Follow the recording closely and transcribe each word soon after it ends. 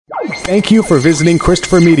Thank you for visiting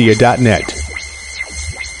ChristopherMedia.net.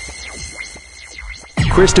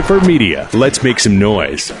 Christopher Media. Let's make some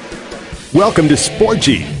noise. Welcome to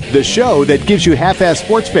Sporgy, the show that gives you half-ass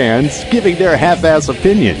sports fans giving their half-ass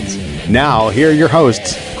opinions. Now, here are your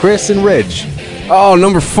hosts, Chris and Rich. Oh,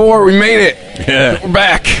 number 4, we made it. Yeah. We're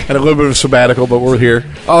back. Had a little bit of a sabbatical, but we're here.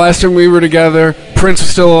 Oh, last time we were together, Prince was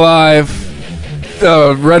still alive.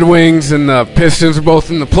 The Red Wings and the Pistons are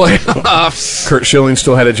both in the playoffs. Kurt Schilling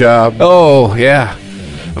still had a job. Oh, yeah.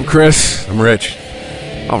 I'm Chris. I'm Rich.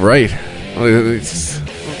 All right. It's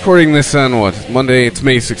recording this on what? Monday, it's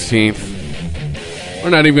May 16th.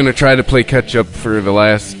 We're not even going to try to play catch-up for the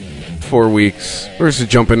last 4 weeks. We're just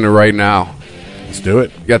jump into right now. Let's do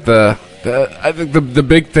it. Got I think the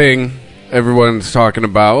big thing everyone's talking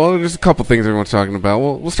about. Well, there's a couple things everyone's talking about.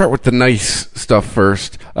 We'll start with the nice stuff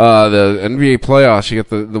first. The NBA playoffs. You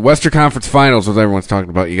got the Western Conference Finals, what everyone's talking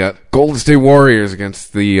about. You got Golden State Warriors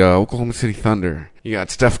against the Oklahoma City Thunder. You got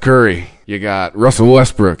Steph Curry. You got Russell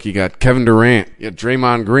Westbrook. You got Kevin Durant. You got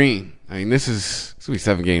Draymond Green. I mean, this is going to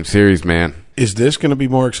be a 7-game series, man. Is this going to be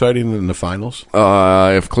more exciting than the finals?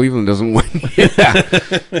 If Cleveland doesn't win, yeah.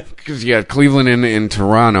 Because you got Cleveland in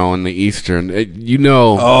Toronto in the Eastern.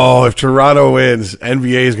 Oh, if Toronto wins,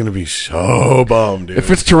 NBA is going to be so bummed, dude.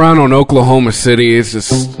 If it's Toronto and Oklahoma City, it's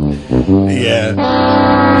just... Yeah.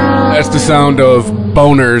 That's the sound of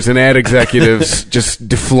boners and ad executives just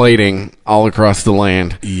deflating all across the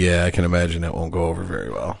land. Yeah, I can imagine that won't go over very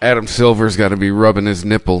well. Adam Silver's got to be rubbing his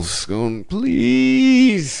nipples, going,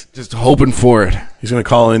 please, just hoping for it. He's going to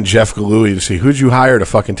call in Jeff Galooly to see, who'd you hire to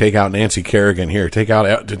fucking take out Nancy Kerrigan? Here, take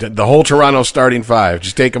out the whole Toronto starting 5.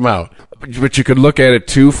 Just take them out. But you could look at it,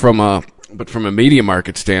 too, from a media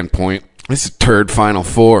market standpoint. This is turd Final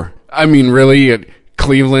Four. I mean, really, at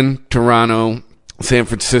Cleveland, Toronto, San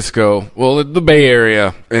Francisco, well, the Bay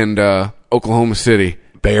Area, and Oklahoma City.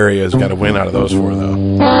 Bay Area's got to win out of those 4,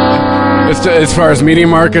 though. As far as media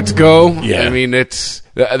markets go, yeah. I mean, that's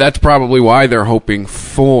probably why they're hoping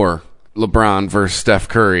for LeBron versus Steph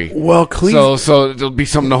Curry. Well, so it'll be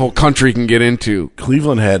something the whole country can get into.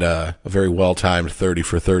 Cleveland had a very well-timed 30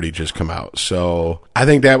 for 30 just come out. So I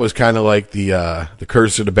think that was kind of like the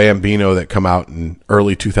Curse of the Bambino that come out in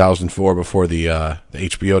early 2004 before the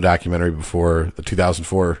HBO documentary before the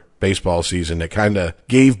 2004 baseball season that kind of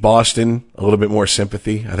gave Boston a little bit more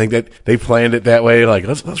sympathy. I think that they planned it that way. Like,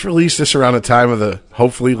 let's release this around the time of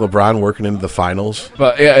hopefully LeBron working into the finals.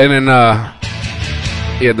 But yeah, and then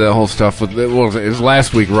the whole stuff with it was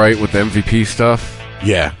last week, right? With the MVP stuff.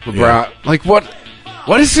 Yeah, LeBron. Yeah. Like, what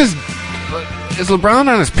is his? Is LeBron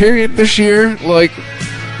on his period this year? Like,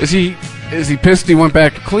 is he pissed he went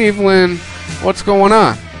back to Cleveland? What's going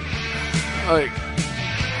on? Like,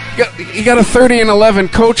 he got a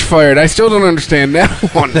 30-11 coach fired. I still don't understand that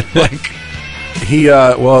one. Like, he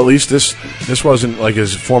well, at least this wasn't like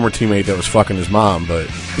his former teammate that was fucking his mom, but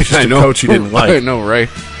it's just a coach he didn't like. I know, right?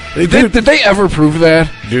 Did they ever prove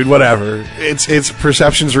that? Dude, whatever. It's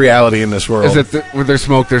perception's reality in this world. Is it where there's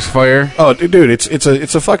smoke, there's fire? Oh, dude, it's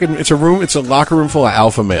a locker room full of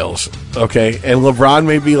alpha males. Okay, and LeBron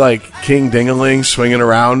may be like King Dingaling swinging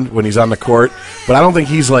around when he's on the court, but I don't think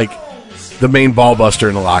he's like the main ball buster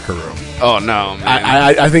in the locker room. Oh no, man.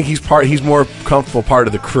 I think he's more comfortable part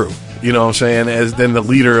of the crew. You know what I'm saying? Than the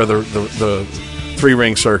leader of the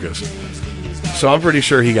 3-ring circus. So I'm pretty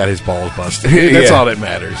sure he got his balls busted. That's all that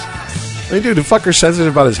matters. I mean, dude, the fucker's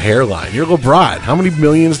sensitive about his hairline. You're LeBron. How many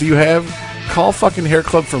millions do you have? Call fucking Hair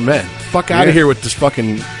Club for Men. Fuck out of here with this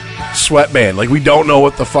fucking sweatband. Like, we don't know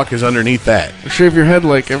what the fuck is underneath that. Shave your head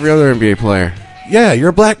like every other NBA player. Yeah, you're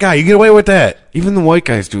a black guy. You get away with that. Even the white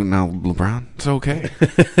guys do it now, LeBron. It's okay.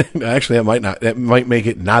 Actually, that might make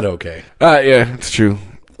it not okay. Yeah, it's true.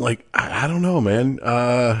 Like, I don't know, man.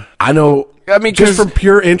 I know. I mean, just from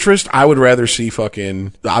pure interest, I would rather see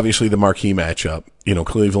fucking, obviously, the marquee matchup. You know,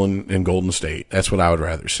 Cleveland and Golden State. That's what I would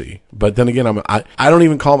rather see. But then again, I don't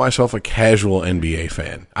even call myself a casual NBA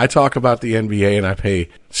fan. I talk about the NBA and I pay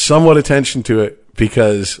somewhat attention to it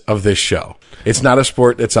because of this show. It's not a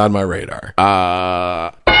sport that's on my radar.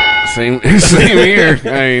 Same here.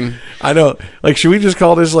 I mean, I know. Like, should we just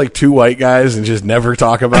call this like 2 white guys and just never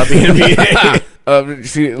talk about the NBA?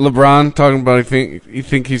 See, LeBron talking about, you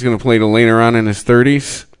think he's going to play till later on in his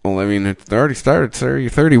 30s? Well, I mean, it already started, sir. You're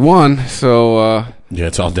 31, so... yeah,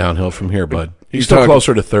 it's all downhill from here, bud. He's still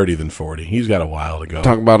closer to 30 than 40. He's got a while to go.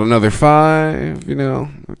 Talk about another 5,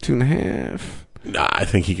 2.5. Nah, I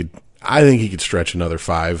think he could stretch another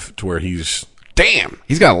 5 to where he's... Damn!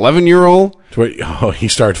 He's got 11-year-old? He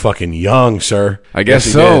started fucking young, sir. I guess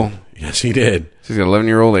so. Yes, he did. So he's got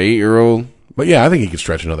 11-year-old, 8-year-old. But yeah, I think he could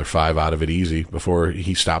stretch another 5 out of it easy before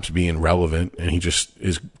he stops being relevant and he just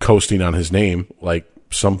is coasting on his name like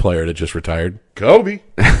some player that just retired. Kobe.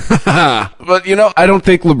 But, I don't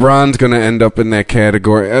think LeBron's going to end up in that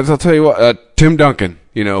category. As I'll tell you what, Tim Duncan,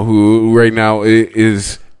 who right now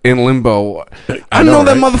is in limbo. I know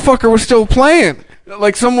that motherfucker was still playing.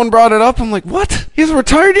 Like, someone brought it up. I'm like, what? He hasn't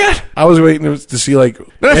retired yet? I was waiting to see, like...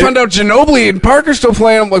 Then I found out Ginobili and Parker's still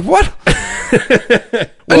playing. I'm like, what?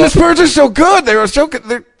 And the Spurs are so good. They were so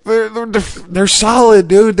good. They're solid,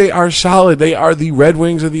 dude. They are solid. They are the Red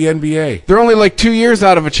Wings of the NBA. They're only like 2 years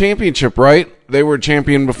out of a championship, right? They were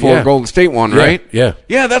champion before Golden State won, right? Yeah.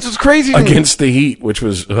 Yeah, that's what's crazy to me. Against the Heat, which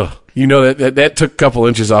was... that took a couple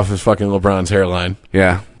inches off his fucking LeBron's hairline.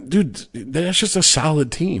 Yeah. Dude, that's just a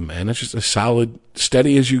solid team, man. That's just a solid,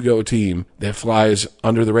 steady as you go team that flies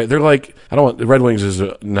under the radar. They're like, the Red Wings is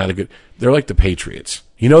not a good, they're like the Patriots.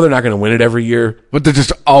 They're not going to win it every year. But they're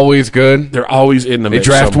just always good. They're always in the mix.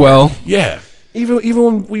 They draft somewhere. well. Yeah.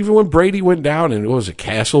 Even when Brady went down and what was it,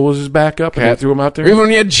 Castle was his backup and they threw him out there? Or even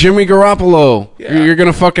when you had Jimmy Garoppolo, you're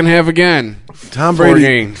going to fucking have again. Tom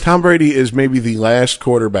Brady is maybe the last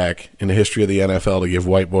quarterback in the history of the NFL to give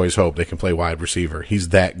white boys hope they can play wide receiver. He's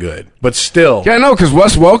that good. But still. Yeah, I know, because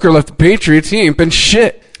Wes Welker left the Patriots. He ain't been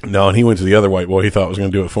shit. No, and he went to the other white boy he thought was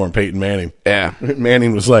going to do it for him, Peyton Manning. Yeah.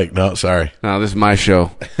 Manning was like, no, sorry. No, this is my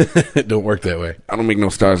show. It don't work that way. I don't make no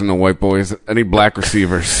stars and no white boys. I need black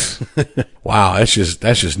receivers. Wow, that's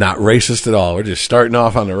just not racist at all. We're just starting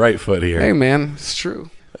off on the right foot here. Hey, man, it's true.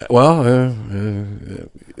 Well,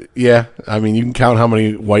 yeah. I mean, you can count how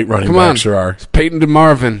many white running backs there are. It's Peyton to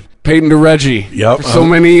Marvin, Peyton to Reggie. Yep. For so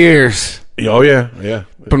many years. Oh, yeah.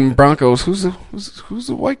 But in Broncos, who's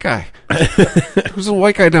the white guy? Who's the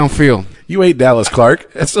white guy downfield? You ate Dallas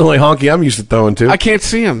Clark. That's the only honky I'm used to throwing to. I can't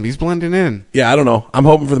see him. He's blending in. Yeah, I don't know. I'm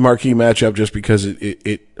hoping for the marquee matchup just because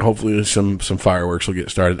it hopefully some fireworks will get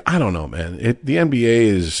started. I don't know, man. The NBA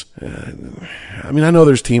is. I mean, I know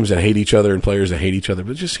there's teams that hate each other and players that hate each other,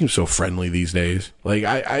 but it just seems so friendly these days. Like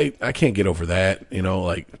I can't get over that.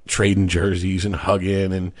 Like trading jerseys and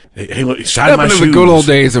hugging and hey, look, sign my shoes. The good old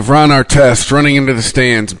days of Ron Artest running into the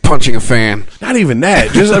stands and punching a fan. Not even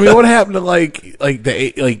that. Just what happened to like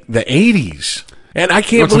the 80s? And I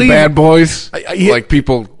can't believe some bad boys, like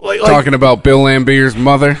people talking about Bill Lambier's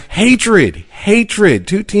mother. Hatred.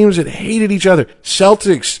 Two teams that hated each other.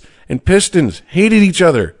 Celtics and Pistons hated each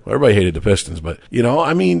other. Well, everybody hated the Pistons, but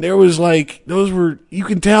I mean, there was you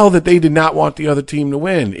can tell that they did not want the other team to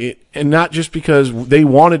win. And not just because they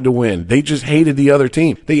wanted to win. They just hated the other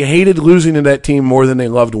team. They hated losing to that team more than they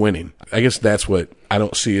loved winning. I guess that's what I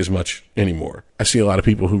don't see as much anymore. I see a lot of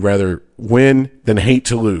people who rather win than hate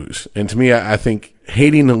to lose. And to me, I think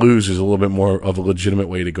hating to lose is a little bit more of a legitimate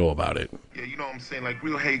way to go about it. Yeah, you know what I'm saying? Like,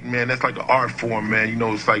 real hate, man, that's like an art form, man.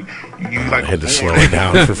 It's like you like. I had to slow it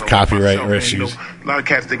down for copyright issues. A lot of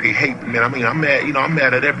cats think they hate, man. I mean, I'm mad. I'm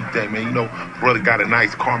mad at everything, man. Brother got a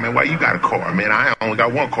nice car, man. Why you got a car, man? I only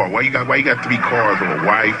got one car. Why you got 3 cars or a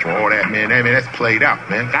wife or all that, man? That's played out,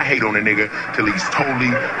 man. I hate on a nigga till he's totally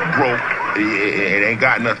broke. It ain't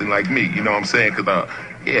got nothing like me. You know what I'm saying? Because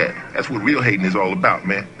that's what real hating is all about,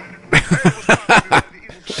 man.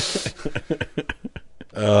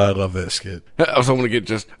 Oh, I love that skit. I was hoping to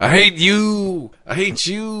get I hate you. I hate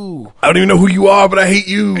you. I don't even know who you are, but I hate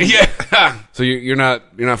you. Yeah. So you're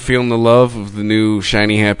not feeling the love of the new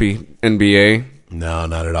shiny happy NBA? No,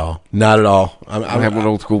 not at all. Not at all. I'm having an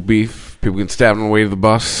old school beef. People can stab on the way to the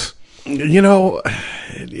bus. Yeah,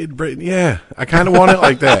 I kind of want it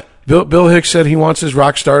like that. Bill Hicks said he wants his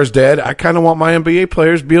rock stars dead. I kind of want my NBA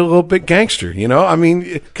players to be a little bit gangster, I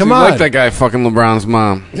mean, come on. Like that guy fucking LeBron's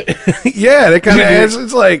mom. Yeah, that kind of adds.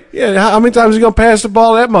 It's like, how many times are you going to pass the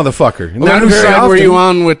ball to that motherfucker? Not whose side were you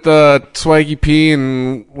on with Swaggy P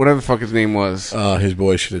and whatever the fuck his name was? His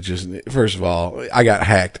boy should have just, first of all, I got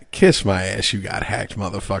hacked. Kiss my ass, you got hacked,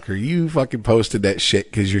 motherfucker. You fucking posted that shit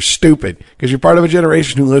because you're stupid. Because you're part of a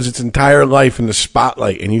generation who lives its entire life in the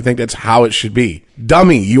spotlight and you think that's how it should be.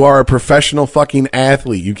 Dummy, you are a professional fucking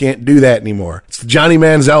athlete. You can't do that anymore. It's the Johnny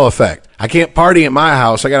Manziel effect. I can't party at my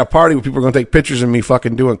house. I got a party where people are going to take pictures of me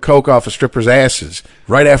fucking doing coke off of strippers' asses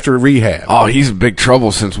right after rehab. Oh, he's in big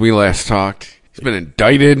trouble since we last talked. He's been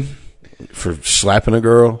indicted. For slapping a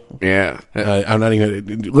girl? Yeah. I'm not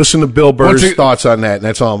even... Listen to Bill Burr's thoughts on that, and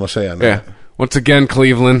that's all I'm going to say on that. Yeah. Once again,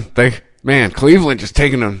 Cleveland, Cleveland just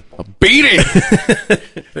taking a beating.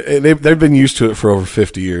 They've been used to it for over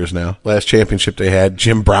 50 years now. Last championship they had,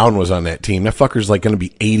 Jim Brown was on that team. That fucker's like going to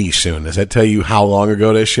be 80 soon. Does that tell you how long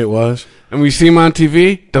ago that shit was? And we see him on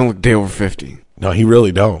TV, don't look a day over 50. No, he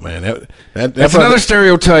really don't, man. That's another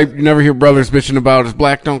stereotype you never hear brothers bitching about is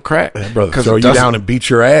black don't crack. That brother throw you down and beat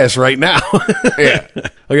your ass right now. Yeah.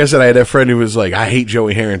 Like I said, I had that friend who was like, I hate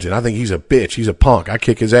Joey Harrington. I think he's a bitch. He's a punk. I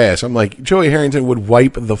kick his ass. I'm like, Joey Harrington would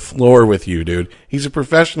wipe the floor with you, dude. He's a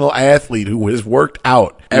professional athlete who has worked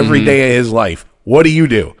out every day of his life. What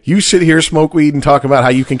do? You sit here, smoke weed, and talk about how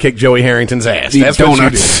you can kick Joey Harrington's ass. Eat That's donuts.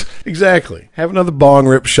 what you do. Exactly. Have another bong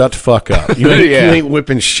rip, shut the fuck up. You ain't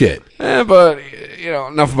whipping shit. But,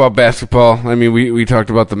 enough about basketball. I mean, we talked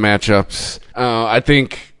about the matchups. I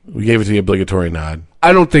think... We gave it the obligatory nod.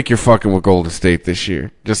 I don't think you're fucking with Golden State this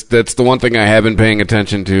year. That's the one thing I have been paying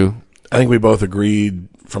attention to. I think we both agreed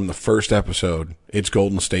from the first episode, it's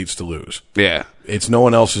Golden State's to lose. Yeah. It's no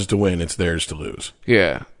one else's to win, it's theirs to lose.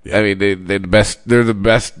 Yeah. I mean, they're the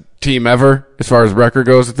best team ever as far as record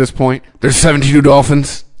goes at this point. There's 72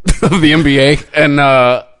 Dolphins of the NBA.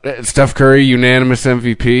 And Steph Curry, unanimous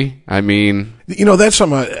MVP. I mean... That's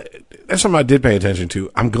something I did pay attention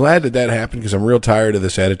to. I'm glad that happened because I'm real tired of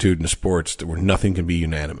this attitude in sports where nothing can be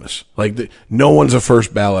unanimous. Like, no one's a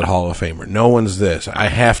first ballot Hall of Famer. No one's this. I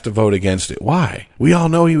have to vote against it. Why? We all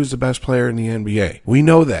know he was the best player in the NBA. We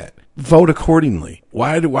know that. Vote accordingly.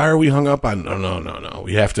 Why are we hung up on, no.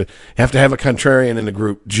 We have to have a contrarian in the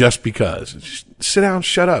group just because. Just sit down,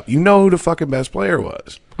 shut up. You know who the fucking best player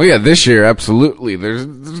was. Well, yeah, this year, absolutely.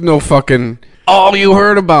 There's no fucking... All you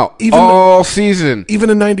heard about all season.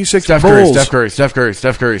 Even in 96 Steph Bulls. Steph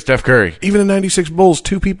Curry. Even in 96 Bulls,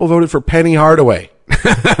 2 people voted for Penny Hardaway.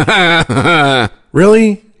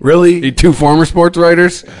 Really? 2 former sports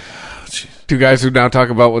writers? 2 guys who now talk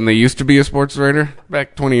about when they used to be a sports writer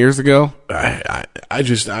back 20 years ago? I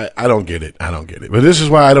don't get it. But this is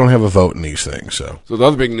why I don't have a vote in these things. So the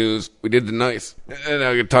other big news, we did the nice. And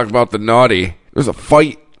now we can talk about the naughty. There's a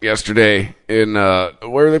fight yesterday in where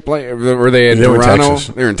are they playing? Were they in Toronto?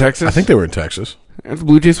 They were in Texas. I think they were in Texas. Aren't the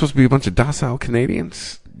Blue Jays supposed to be a bunch of docile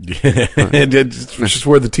Canadians? Yeah, it's just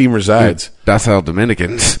where the team resides. Docile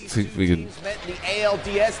Dominicans. See if we can... The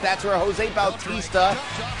ALDS. That's where Jose Bautista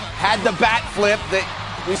had the bat flip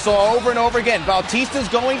that we saw over and over again. Bautista's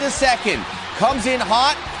going to second. Comes in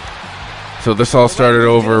hot. So this all started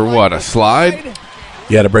over what? A slide?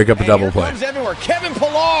 Yeah, to break up a double play. Comes everywhere. Kevin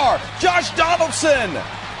Pillar, Josh Donaldson,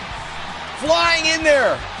 flying in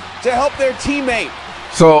there to help their teammate.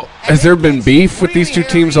 So, has there been beef with these 2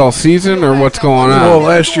 teams all season, or what's going on? Well,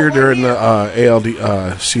 last year during the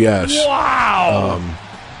ALDS, wow.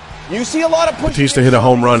 You see a lot of push. Batista hit a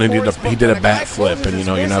home run and he did a bat flip, and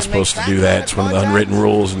you're not supposed to do that. It's one of the unwritten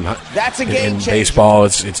rules, and in baseball,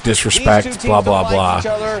 it's disrespect. Blah blah blah.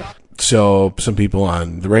 So some people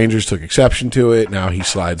on the Rangers took exception to it. Now he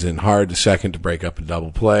slides in hard to second to break up a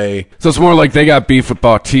double play. So it's more like they got beef with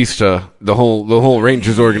Bautista, the whole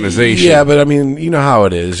Rangers organization. Yeah, but I mean, you know how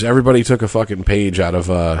it is. Everybody took a fucking page out of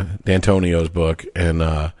D'Antonio's book, and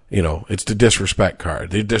it's the disrespect card.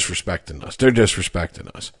 They're disrespecting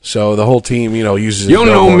us. So the whole team, uses his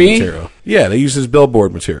billboard material. Yeah, they use his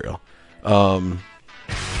billboard material. But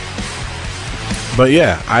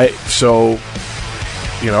yeah,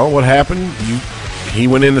 what happened? He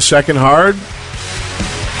went in the second hard,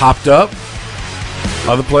 hopped up.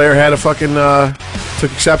 Other player had a fucking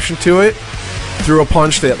took exception to it, threw a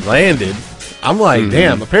punch that landed. I'm like,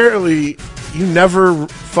 damn. Apparently, you never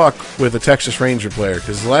fuck with a Texas Ranger player,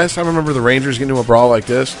 because the last time I remember the Rangers getting into a brawl like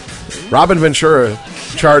this, Robin Ventura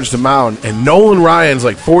charged the mound, and Nolan Ryan's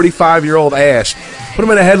 45-year-old ass put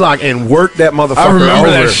him in a headlock and worked that motherfucker. I remember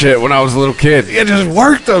over. that shit when I was a little kid. Yeah, just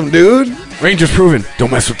worked him, dude. Rangers proven. Don't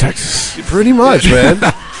mess with Texas. Pretty much, man.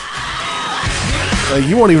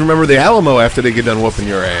 You won't even remember the Alamo after they get done whooping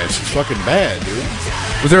your ass. It's fucking bad, dude.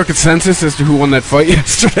 Was there a consensus as to who won that fight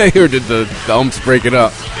yesterday, or did the umps break it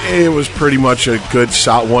up? It was pretty much a good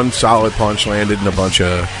one solid punch landed and a bunch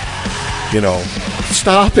of,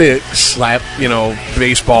 stop it, slap,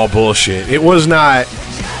 baseball bullshit. It was not.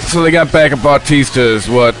 So they got back at Bautista is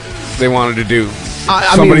what they wanted to do.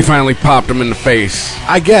 Somebody finally popped him in the face.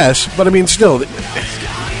 I guess, but I mean, still,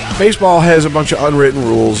 baseball has a bunch of unwritten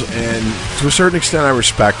rules, and to a certain extent, I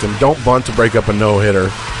respect them. Don't bunt to break up a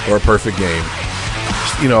no-hitter or a perfect game.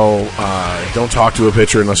 Don't talk to a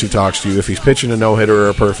pitcher unless he talks to you. If he's pitching a no-hitter or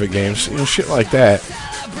a perfect game, shit like that.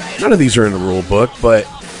 None of these are in the rule book, but,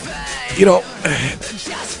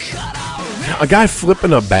 a guy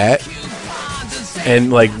flipping a bat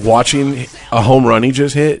and, watching a home run he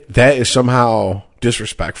just hit, that is somehow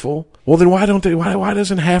disrespectful. Well, then why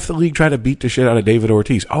doesn't half the league try to beat the shit out of David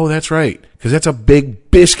Ortiz? Oh, that's right, because that's a big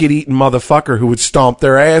biscuit-eating motherfucker who would stomp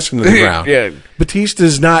their ass into the ground. Yeah.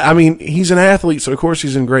 Batista's not, I mean, he's an athlete, so of course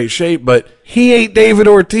he's in great shape, but he ain't David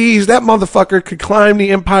Ortiz. That motherfucker could climb the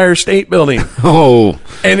Empire State Building. Oh.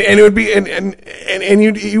 And it would be, and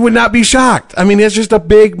you would not be shocked. I mean, it's just a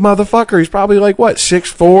big motherfucker. He's probably like, what,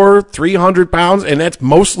 6'4", 300 pounds, and that's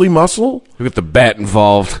mostly muscle? Look at the bat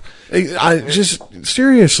involved. I just,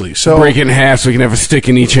 seriously. So break it in half so we can have a stick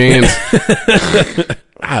in each hand.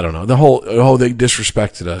 I don't know. The whole they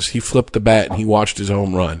disrespected us. He flipped the bat and he watched his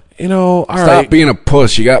home run. You know, all Stop right. being a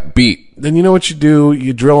puss. You got beat. Then you know what you do?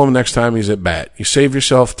 You drill him next time he's at bat. You save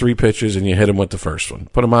yourself 3 pitches and you hit him with the first one.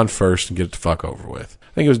 Put him on first and get it the fuck over with.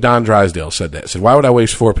 I think it was Don Drysdale said that. Said, why would I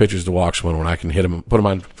waste 4 pitches to walk someone when I can hit him, put him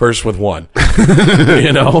on first with 1?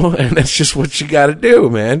 You know, and that's just what you got to do,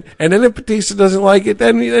 man. And then if Batista doesn't like it,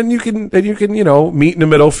 then you can you know, meet in the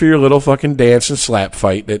middle for your little fucking dance and slap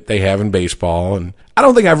fight that they have in baseball. And I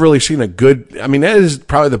don't think I've really seen a good. I mean, that is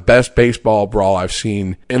probably the best baseball brawl I've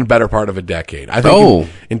seen in a better part of a decade. I think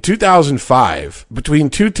in 2005, between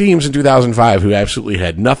 2 teams in 2005 who absolutely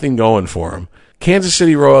had nothing going for them. Kansas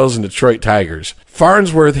City Royals and Detroit Tigers.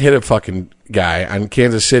 Farnsworth hit a fucking guy on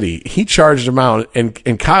Kansas City. He charged him out,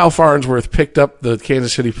 and Kyle Farnsworth picked up the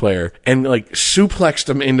Kansas City player and like suplexed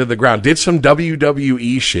him into the ground. Did some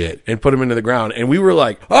WWE shit and put him into the ground. And we were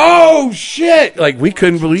like, oh shit! Like we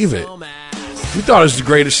couldn't believe it. We thought it was the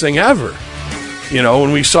greatest thing ever. You know,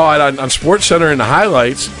 when we saw it on SportsCenter in the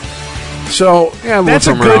highlights. So yeah, that's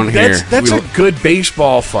a good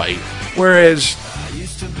baseball fight. Whereas.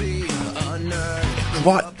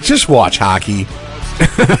 Just watch hockey.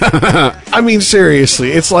 I mean,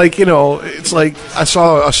 seriously, it's like, you know, it's like I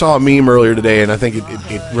saw a meme earlier today, and I think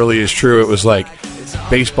it really is true. It was like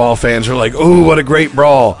baseball fans are like, "Oh, what a great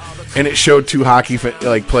brawl," and it showed 2 hockey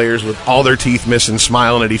players with all their teeth missing,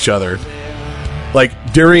 smiling at each other, like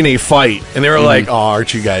during a fight, and they were like, "Oh,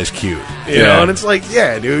 aren't you guys cute?" You know, and it's like,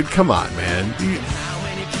 yeah, dude, come on, man.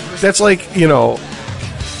 That's like, you know.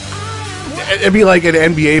 It'd be like an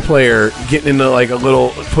NBA player getting into like a little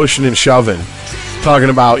pushing and shoving, talking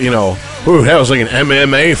about, you know, ooh, that was like an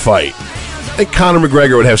MMA fight. I think Conor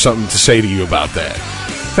McGregor would have something to say to you about that.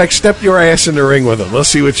 In fact, step your ass in the ring with him. Let's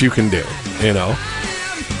see what you can do, you know?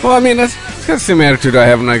 Well, I mean, that's kind of the same attitude I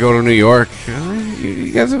have when I go to New York.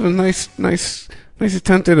 You guys have a nice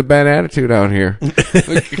attempt at a bad attitude out here.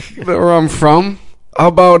 Like, where I'm from. How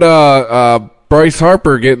about Bryce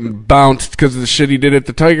Harper getting bounced because of the shit he did at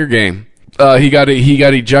the Tiger game? He got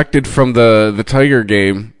ejected from the Tiger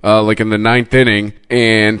game, like in the 9th inning,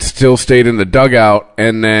 and still stayed in the dugout.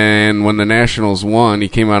 And then when the Nationals won, he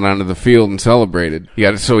came out onto the field and celebrated. He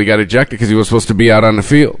got ejected because he was supposed to be out on the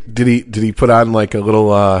field. Did he put on like a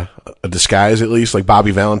little a disguise at least, like Bobby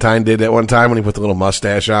Valentine did at one time when he put the little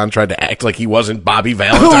mustache on, tried to act like he wasn't Bobby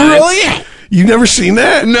Valentine? Oh, really? You've never seen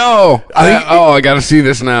that? No. I got to see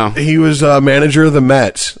this now. He was manager of the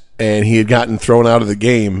Mets. And he had gotten thrown out of the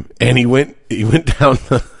game, and he went down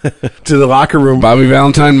to the locker room. Bobby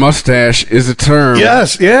Valentine mustache is a term.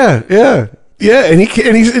 Yes, yeah. And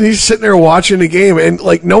he's sitting there watching the game, and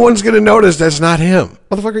like no one's gonna notice that's not him,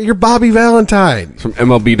 motherfucker. You're Bobby Valentine from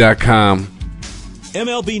MLB.com.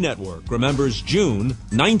 MLB Network remembers June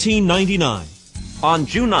 1999. On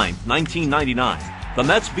June 9, 1999, the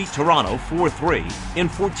Mets beat Toronto 4-3 in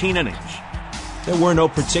 14 innings. There were no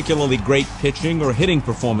particularly great pitching or hitting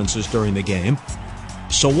performances during the game.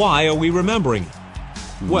 So why are we remembering it?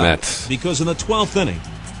 Well, Mets. Because in the 12th inning,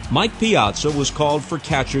 Mike Piazza was called for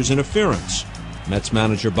catcher's interference. Mets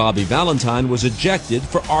manager Bobby Valentine was ejected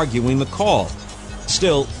for arguing the call.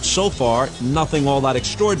 Still, so far, nothing all that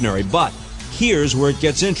extraordinary, but here's where it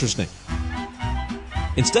gets interesting.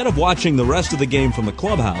 Instead of watching the rest of the game from the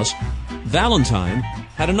clubhouse, Valentine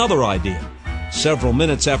had another idea. Several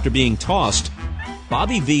minutes after being tossed,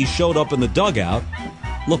 Bobby V showed up in the dugout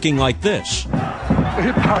looking like this.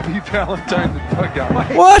 Bobby Valentine in the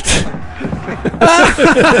dugout. What?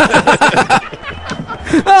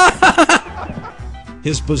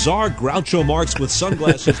 His bizarre Groucho Marx with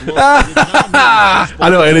sunglasses look. I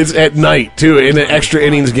know, and it's at night, too, in an extra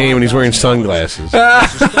innings game, and he's wearing sunglasses.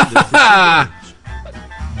 But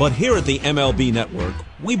here at the MLB Network,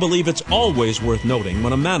 we believe it's always worth noting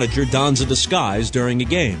when a manager dons a disguise during a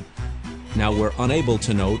game. Now, we're unable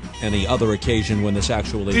to note any other occasion when this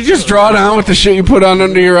actually... Did you just draw down with the shit you put on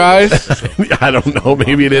under your eyes? I don't know.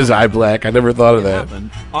 Maybe it is eye black. I never thought of that.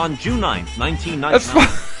 On June 9, 1999...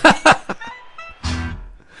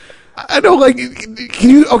 I know, like, can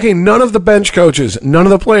you... Okay, none of the bench coaches, none of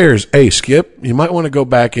the players. Hey, Skip, you might want to go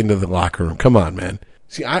back into the locker room. Come on, man.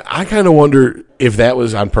 See, I kind of wonder if that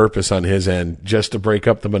was on purpose on his end, just to break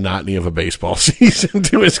up the monotony of a baseball season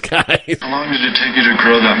to his guys. How long did it take you to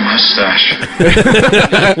grow that mustache?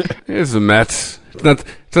 It's the Mets.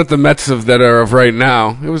 It's not the Mets that are of right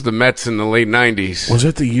now. It was the Mets in the late 90s. Was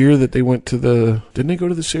it the year that they went to didn't they go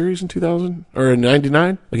to the series in 2000? Or in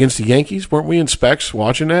 99? Against the Yankees? Weren't we in Specs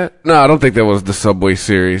watching that? No, I don't think that was the Subway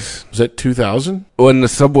Series. Was that 2000? When the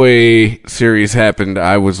Subway Series happened,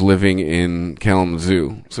 I was living in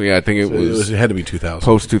Kalamazoo. So, yeah, I think it had to be 2000.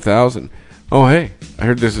 Post-2000. Oh, hey, I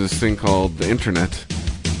heard there's this thing called the Internet.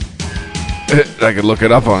 I could look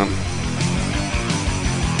it up on.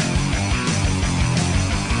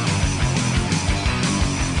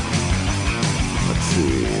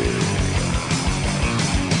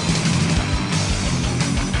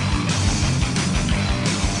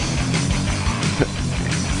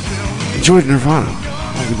 Enjoyed Nirvana.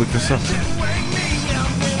 I could look this up.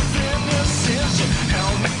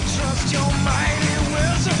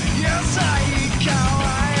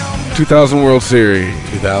 2000 World Series.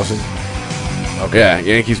 2000? Okay. Yeah,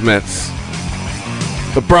 Yankees, Mets.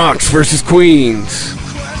 The Bronx versus Queens.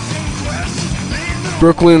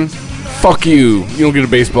 Brooklyn, fuck you. You don't get a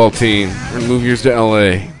baseball team. We're going to move yours to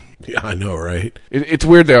L.A. Yeah, I know, right? It's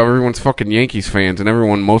weird that everyone's fucking Yankees fans and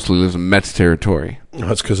everyone mostly lives in Mets territory. Well,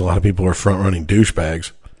 that's because a lot of people are front-running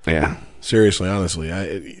douchebags. Yeah. Seriously,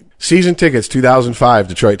 honestly. Season tickets, 2005,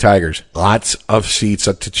 Detroit Tigers. Lots of seats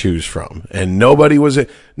to choose from. And no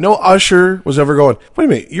usher was ever going, wait a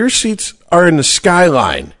minute, your seats are in the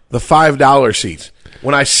skyline, the $5 seats.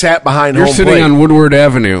 When I sat behind home plate. You're sitting on Woodward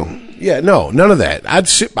Avenue. Yeah, no, none of that. I'd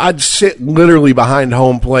sit literally behind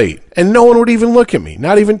home plate, and no one would even look at me.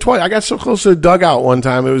 Not even twice. I got so close to the dugout one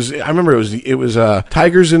time. I remember it was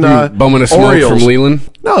Tigers and bumming a smoke Orioles from Leland.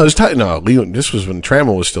 No, it was Leland. This was when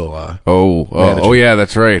Trammell was still. Oh yeah,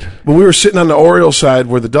 that's right. But we were sitting on the Orioles side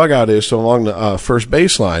where the dugout is, so along the first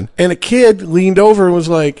baseline, and a kid leaned over and was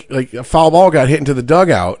like a foul ball got hit into the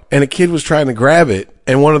dugout, and a kid was trying to grab it.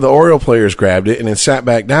 And one of the Oriole players grabbed it and then sat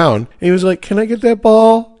back down. And he was like, "Can I get that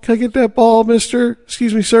ball? Can I get that ball, mister?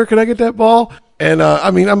 Excuse me, sir, can I get that ball?" And, I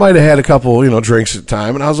might have had a couple, drinks at the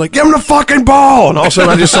time. And I was like, "Give him the fucking ball." And all of a sudden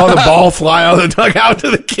I just saw the ball fly out of the dugout to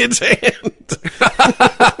the kid's hand.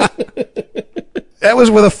 That was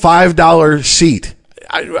with a $5 seat.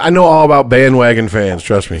 I know all about bandwagon fans,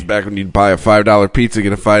 trust me. It's back when you'd buy a $5 pizza,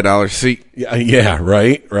 get a $5 seat. Yeah,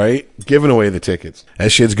 right. Giving away the tickets.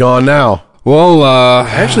 That shit's gone now. Well,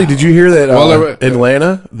 actually, did you hear that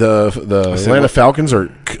Atlanta, the Atlanta Falcons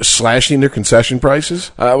are slashing their concession prices?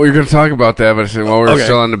 We were going to talk about that, but I said, well, we're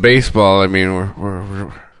still on the baseball. I mean,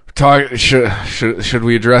 we're talking. Should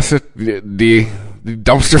we address it? The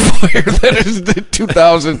dumpster fire that is the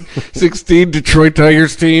 2016 Detroit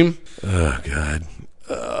Tigers team. Oh God.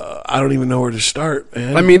 I don't even know where to start,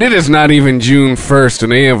 man. I mean, it is not even June 1st,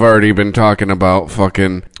 and they have already been talking about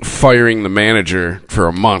fucking firing the manager for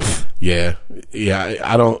a month. Yeah.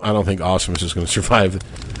 I don't think Awesomeness is going to survive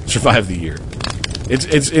the year.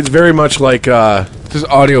 It's very much like this is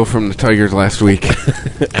audio from the Tigers last week.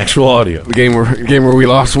 Actual audio. The game where we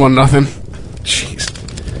lost 1-0.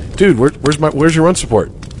 Jeez, dude, where's your run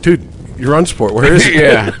support, dude? Your run support, where is it?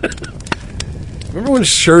 Yeah. Remember when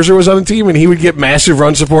Scherzer was on the team and he would get massive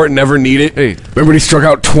run support and never need it? Hey, remember when he struck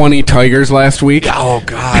out 20 Tigers last week? Oh,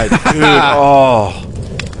 God.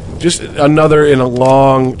 Dude, just another in a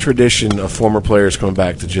long tradition of former players coming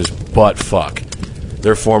back to just butt fuck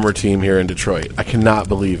their former team here in Detroit. I cannot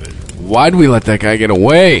believe it. Why'd we let that guy get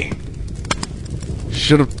away?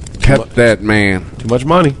 Should have kept that man. Too much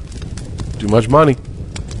money.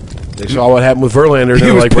 They saw what happened with Verlander.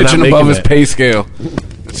 He was like, pitching above his pay scale.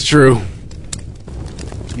 It's true.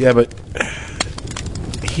 Yeah, but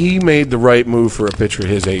he made the right move for a pitcher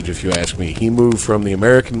his age, if you ask me. He moved from the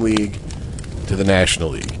American League to the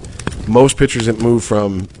National League. Most pitchers that move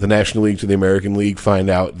from the National League to the American League find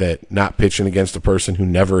out that not pitching against a person who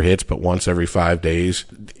never hits but once every 5 days,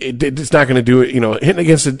 it's not going to do it.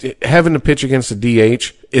 Having to pitch against the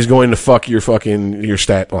DH is going to fuck your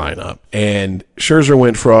stat line up. And Scherzer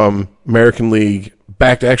went from American League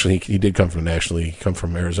back to, actually, he did come from the National League, come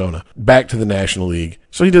from Arizona, back to the National League.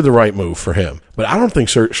 So he did the right move for him. But I don't think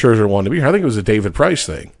Scherzer wanted to be here. I think it was a David Price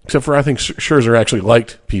thing. Except for I think Scherzer actually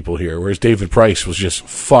liked people here, whereas David Price was just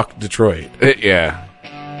fuck Detroit. Yeah.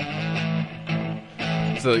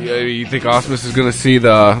 So you think Osmus is going to see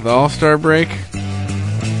the All-Star break?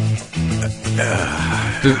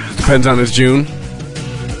 Depends on his June.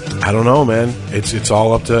 I don't know, man. It's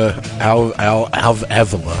all up to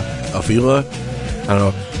Avila. I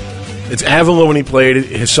don't know. It's Avila when he played.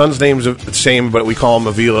 His son's name's the same, but we call him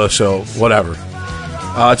Avila, so whatever.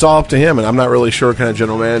 It's all up to him, and I'm not really sure what kind of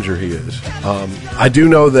general manager he is. I do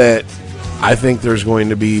know that I think there's going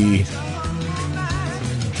to be...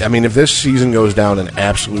 I mean, if this season goes down in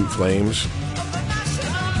absolute flames,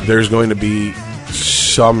 there's going to be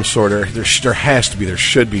some sort of... There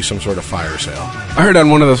should be some sort of fire sale. I heard on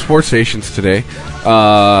one of the sports stations today,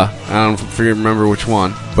 I don't remember which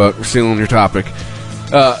one, but we're still on your topic.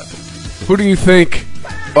 Who do you think...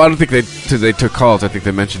 Well, I don't think they took calls. I think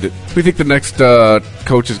they mentioned it. Who do you think the next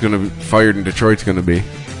coach is going to be fired in Detroit's going to be?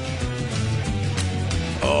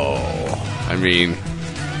 Oh. I mean...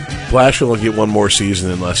 Blashill will get one more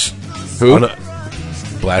season unless... Who?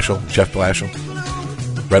 Blashill. Jeff Blashill.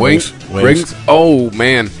 Red Wings. Wings? Oh,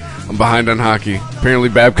 man. I'm behind on hockey. Apparently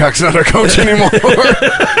Babcock's not our coach anymore.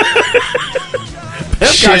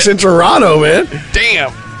 Babcock's in Toronto, man.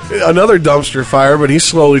 Damn. Another dumpster fire, but he's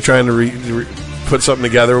slowly trying to put something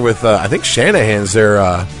together with, I think Shanahan's their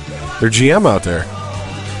GM out there.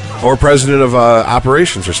 Or president of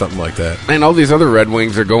operations or something like that. And all these other Red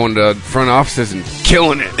Wings are going to front offices and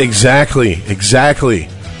killing it. Exactly.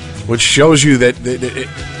 Which shows you that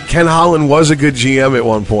Ken Holland was a good GM at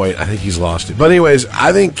one point. I think he's lost it. But anyways,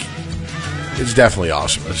 I think it's definitely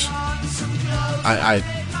Awesomeness.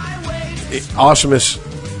 Awesomeness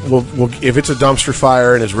will, if it's a dumpster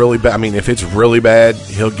fire and it's really bad, I mean, if it's really bad,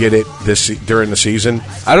 he'll get it during the season.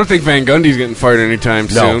 I don't think Van Gundy's getting fired anytime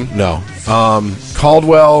soon. No.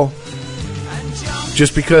 Caldwell,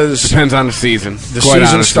 just because... Depends on the season. The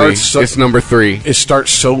season starts... It's number 3. It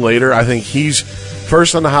starts so later. I think he's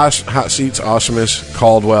first on the hot seats, Awesomeness,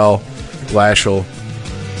 Caldwell, Blashill,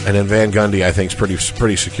 and then Van Gundy, I think, is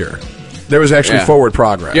pretty secure. There was actually forward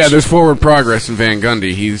progress. Yeah, there's forward progress in Van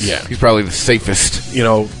Gundy. He's probably the safest. You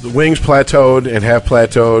know, the Wings plateaued and have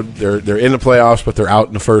plateaued. They're in the playoffs, but they're out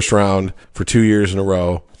in the first round for 2 years in a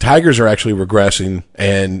row. Tigers are actually regressing,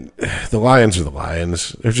 and the Lions are the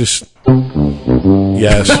Lions. They're just...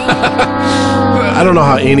 Yes. I don't know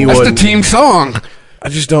how anyone... That's the team song. I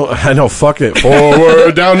just don't... I know, fuck it.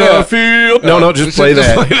 Forward, down the field. No, just play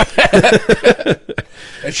that.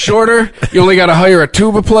 It's shorter. You only got to hire a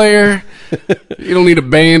tuba player. You don't need a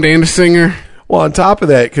band and a singer. Well, on top of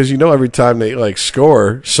that, because you know every time they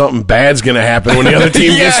score, something bad's going to happen when the other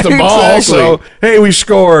team gets the ball. Exactly. So, hey, we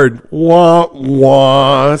scored. Wah,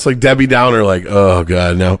 wah. It's like Debbie Downer, oh,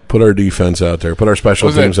 God, now put our defense out there. Put our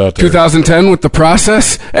special teams out there. 2010 with the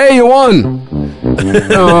process? Hey, you won.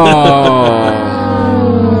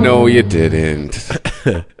 Oh, no, you didn't.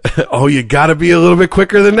 Oh, you got to be a little bit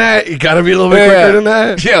quicker than that. You got to be a little bit quicker than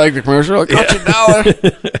that. Yeah, like the commercial. Cost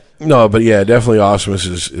 $1. No, but yeah, definitely Awesomeness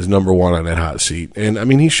is number one on that hot seat. And, I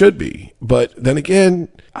mean, he should be. But then again,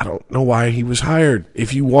 I don't know why he was hired.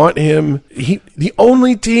 If you want him, the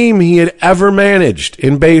only team he had ever managed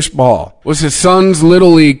in baseball was his son's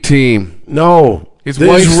Little League team. No. His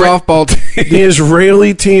wife's softball team. The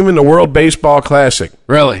Israeli team in the World Baseball Classic.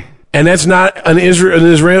 Really? And that's not an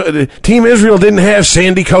Israel. Team Israel didn't have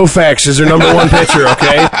Sandy Koufax as their number one pitcher,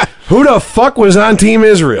 okay? Who the fuck was on Team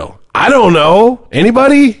Israel? I don't know.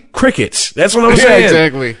 Anybody? Crickets. That's what I'm saying.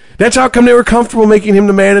 Exactly. That's how come they were comfortable making him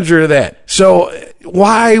the manager of that. So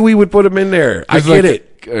why we would put him in there? I get it.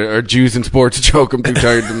 Or Jews in sports joke I'm too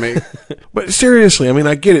tired to make. But seriously, I mean,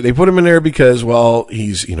 I get it. They put him in there because, well,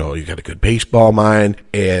 he's, you got a good baseball mind.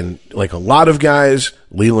 And like a lot of guys,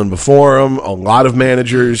 Leland before him, a lot of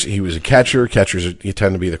managers, he was a catcher. Catchers, you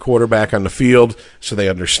tend to be the quarterback on the field, so they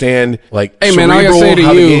understand, hey, man, I gotta say to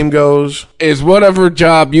how you, the game goes. Is whatever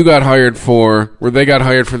job you got hired for, where they got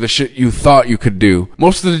hired for the shit you thought you could do.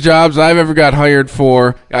 Most of the jobs I've ever got hired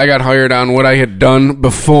for, I got hired on what I had done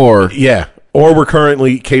before. Yeah. Or we're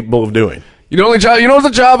currently capable of doing. The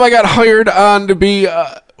job I got hired on to be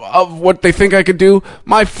of what they think I could do?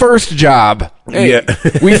 My first job. Hey,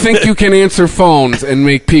 we think you can answer phones and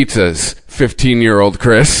make pizzas, 15-year-old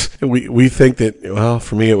Chris. We think that, well,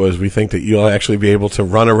 for me it was, we think that you'll actually be able to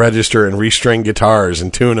run a register and restring guitars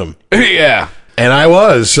and tune them. Yeah. And I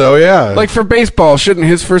was, so yeah. Like for baseball, shouldn't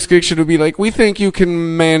his first gig be like, we think you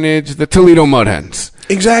can manage the Toledo Mud Hens?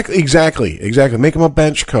 Exactly. Make him a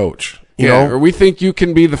bench coach. You know? Or we think you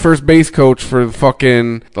can be the first base coach for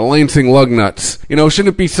the Lansing Lugnuts.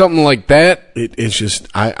 Shouldn't it be something like that? It's just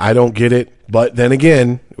I don't get it. But then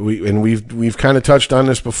again, we've kind of touched on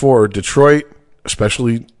this before. Detroit,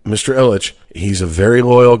 especially Mr. Ilitch, he's a very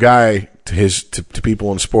loyal guy to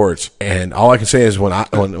people in sports. And all I can say is when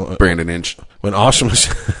Brandon Inch. When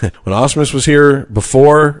Awesomeness was here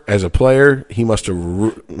before as a player,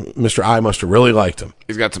 Mr. I must have really liked him.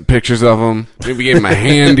 He's got some pictures of him. Maybe gave him a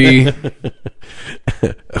handy.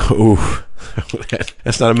 Ooh.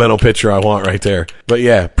 That's not a mental picture I want right there. But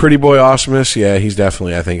yeah, Pretty Boy Awesomeness, yeah, he's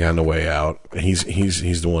definitely, I think, on the way out. He's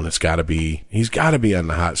the one that's got to be, he's got to be on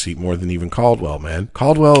the hot seat more than even Caldwell, man.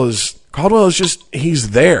 Caldwell is just,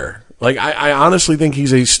 he's there. Like, I honestly think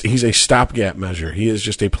he's a stopgap measure. He is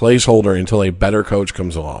just a placeholder until a better coach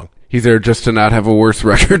comes along. He's there just to not have a worse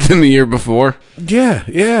record than the year before.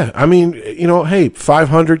 Yeah. I mean, hey,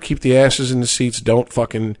 500, keep the asses in the seats.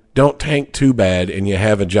 Don't tank too bad, and you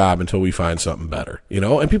have a job until we find something better.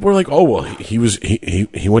 And people are like, oh, well, he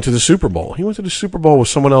went to the Super Bowl. He went to the Super Bowl with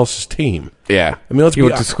someone else's team. Yeah. I mean, he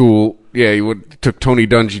went to school. Yeah, took Tony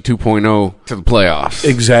Dungy 2.0 to the playoffs.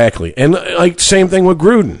 Exactly. And same thing with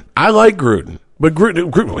Gruden. I like Gruden. But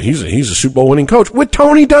Gruden, he's a Super Bowl winning coach with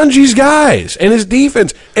Tony Dungy's guys and his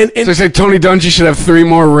defense. And so you say Tony Dungy should have 3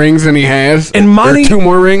 more rings than he has, and Monty, or 2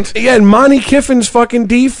 more rings. Yeah, and Monty Kiffin's fucking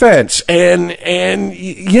defense, and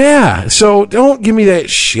yeah. So don't give me that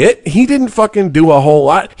shit. He didn't fucking do a whole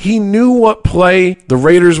lot. He knew what play the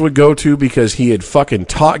Raiders would go to because he had fucking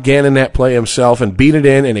taught Gannon that play himself and beat it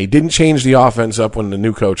in, and he didn't change the offense up when the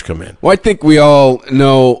new coach come in. Well, I think we all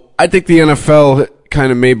know. I think the NFL kind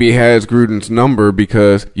of maybe has Gruden's number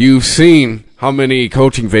because you've seen how many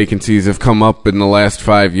coaching vacancies have come up in the last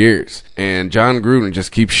 5 years. And Jon Gruden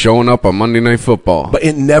just keeps showing up on Monday Night Football. But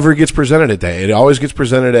it never gets presented at that. It always gets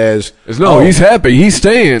presented as... he's happy. He's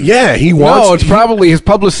staying. Yeah, he wants... No, it's probably his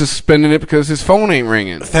publicist spinning it because his phone ain't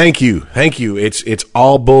ringing. Thank you. It's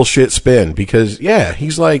all bullshit spin because, yeah,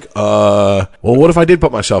 he's like, well, what if I did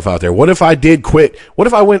put myself out there? What if I did quit? What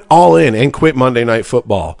if I went all in and quit Monday Night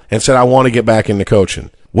Football and said I want to get back into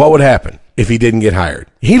coaching? What would happen if he didn't get hired?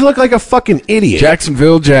 He looked like a fucking idiot.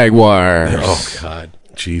 Jacksonville Jaguars. Oh, God.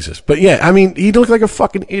 Jesus. But, yeah, I mean, he looked like a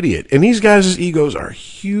fucking idiot. And these guys' egos are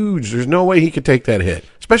huge. There's no way he could take that hit.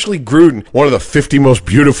 Especially Gruden, one of the 50 most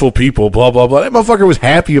beautiful people, blah, blah, blah. That motherfucker was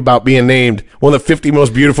happy about being named one of the 50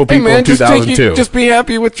 most beautiful people in 2002. Just be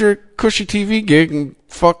happy with your cushy TV gig and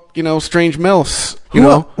fuck, strange milfs.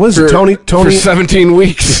 What is it, Tony? For 17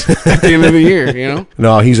 weeks at the end of the year,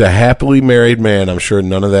 No, he's a happily married man. I'm sure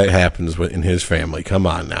none of that happens in his family. Come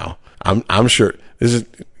on now. I'm sure.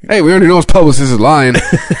 Hey, we already know his publicist is lying.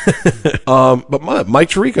 But Mike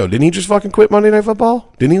Tirico, didn't he just fucking quit Monday Night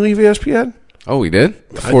Football? Didn't he leave ESPN? Oh, he did?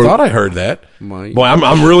 I thought I heard that. Boy,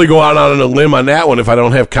 I'm really going out on a limb on that one if I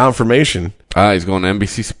don't have confirmation. He's going to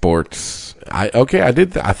NBC Sports. I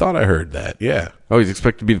did. I thought I heard that. Yeah. Oh, he's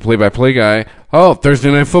expected to be the play-by-play guy. Oh,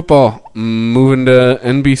 Thursday Night Football. Moving to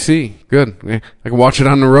NBC. Good. I can watch it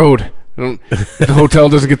on the road. If the hotel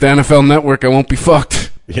doesn't get the NFL Network, I won't be fucked.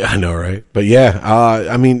 Yeah, I know, right? But yeah,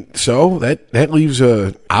 I mean, so that leaves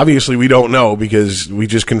obviously we don't know because we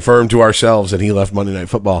just confirmed to ourselves that he left Monday Night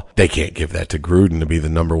Football. They can't give that to Gruden to be the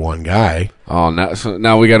number one guy. Oh,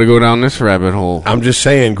 now we got to go down this rabbit hole. I'm just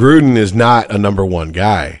saying, Gruden is not a number one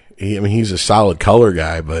guy. He's a solid color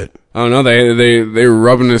guy, but oh no, they were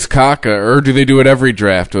rubbing his cock, or do they do it every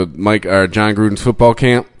draft with Jon Gruden's football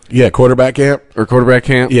camp? Yeah, quarterback camp.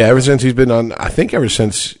 Yeah, ever since he's been on, I think ever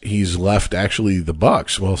since he's left actually the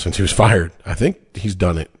Bucs. Well, since he was fired, I think he's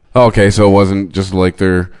done it. Okay, so it wasn't just like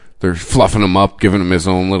they're fluffing him up, giving him his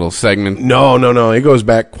own little segment. No. It goes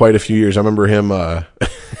back quite a few years. I remember him.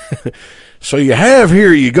 So you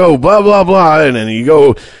you go, blah, blah, blah, and then you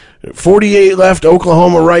go 48 left,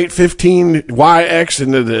 Oklahoma right, 15 YX,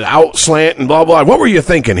 and the out slant, and blah, blah. What were you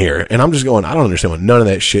thinking here? And I'm just going, I don't understand what none of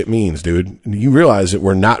that shit means, dude. You realize that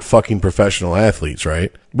we're not fucking professional athletes,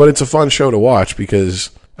 right? But it's a fun show to watch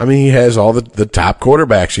because, he has all the top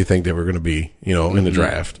quarterbacks you think that were going to be, in the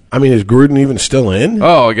draft. Is Gruden even still in?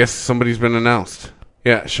 Oh, I guess somebody's been announced.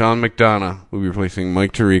 Yeah, Sean McDonough will be replacing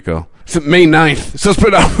Mike Tirico. It's May 9th, so it's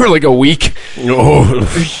been out for like a week.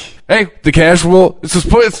 Oh. Hey, the casual, it's the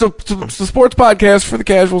sports podcast for the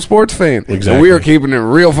casual sports fan. Exactly. And we are keeping it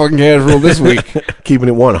real fucking casual this week. Keeping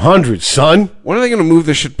it 100, son. When are they going to move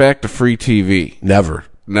this shit back to free TV? Never.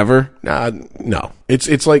 Never? No.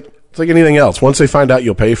 It's like anything else. Once they find out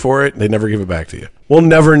you'll pay for it, they never give it back to you. We'll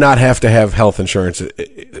never not have to have health insurance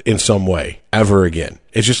in some way ever again.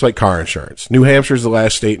 It's just like car insurance. New Hampshire's the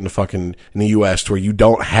last state in the U.S. where you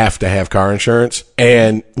don't have to have car insurance.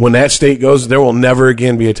 And when that state goes, there will never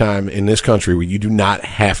again be a time in this country where you do not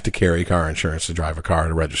have to carry car insurance to drive a car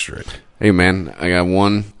to register it. Hey, man, I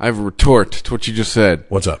have a retort to what you just said.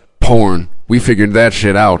 What's up? Porn. We figured that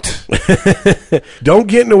shit out. Don't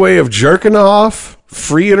get in the way of jerking off.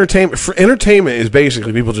 Free entertainment. Entertainment is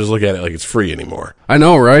basically people just look at it like it's free anymore. I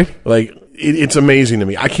know, right? Like, it's amazing to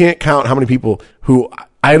me. I can't count how many people who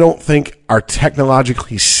I don't think are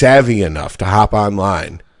technologically savvy enough to hop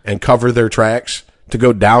online and cover their tracks to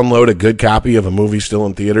go download a good copy of a movie still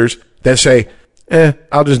in theaters that say,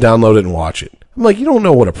 I'll just download it and watch it. I'm like, you don't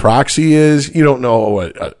know what a proxy is. You don't know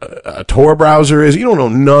what a Tor browser is. You don't know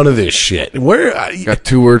none of this shit. Got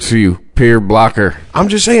 2 words for you. Peer blocker. I'm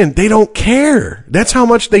just saying, they don't care. That's how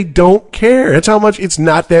much they don't care. That's how much it's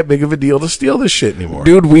not that big of a deal to steal this shit anymore.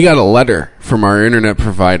 Dude, we got a letter from our internet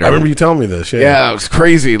provider. I remember you telling me this. Yeah, it was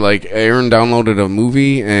crazy. Like, Aaron downloaded a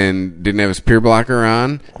movie and didn't have his peer blocker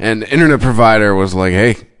on, and the internet provider was like,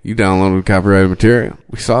 hey, you downloaded copyrighted material.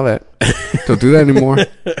 We saw that. Don't do that anymore.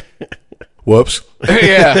 Whoops.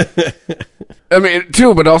 Yeah. I mean,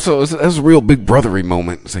 too, but also, it was a real big brothery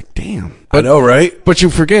moment. It's like, damn. I know, right? But you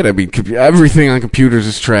forget, I mean, everything on computers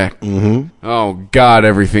is tracked. Mm-hmm. Oh, God,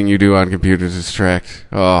 everything you do on computers is tracked.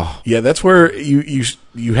 Oh. Yeah, that's where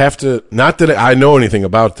you have to, not that I know anything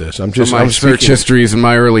about this. I'm search histories in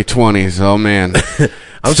my early 20s. Oh, man.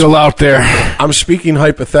 I'm still out there. I'm speaking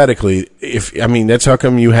hypothetically. That's how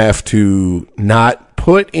come you have to not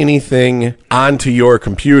put anything onto your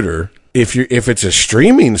computer. If it's a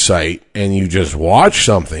streaming site and you just watch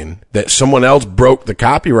something that someone else broke the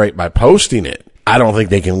copyright by posting it, I don't think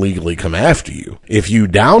they can legally come after you. If you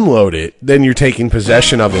download it, then you're taking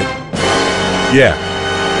possession of it.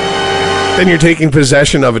 Yeah. Then you're taking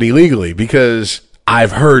possession of it illegally, because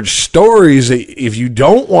I've heard stories that if you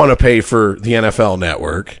don't want to pay for the NFL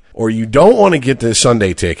Network, or you don't want to get the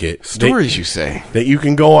Sunday ticket. Stories, you say? That you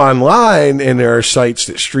can go online, and there are sites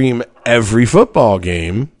that stream every football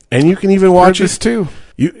game. And you can even watch it too.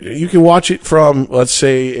 You can watch it from, let's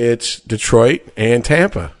say it's Detroit and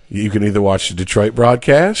Tampa. You can either watch the Detroit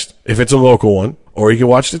broadcast, if it's a local one, or you can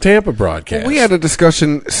watch the Tampa broadcast. Well, we had a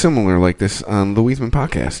discussion similar like this on the Weisman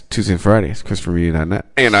podcast, Tuesday and Fridays, ChristopherMedia.net,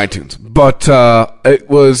 and iTunes. But it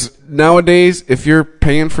was, nowadays, if you're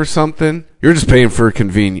paying for something, you're just paying for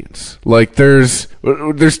convenience. Like, there's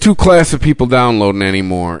 2 classes of people downloading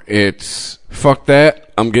anymore. It's, fuck that,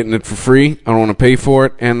 I'm getting it for free, I don't want to pay for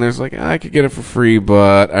it. And there's like, I could get it for free,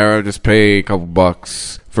 but I'll just pay a couple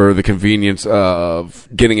bucks for the convenience of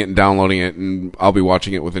getting it and downloading it, and I'll be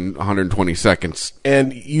watching it within 120 seconds.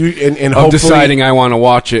 And of deciding I want to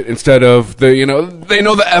watch it, instead of they know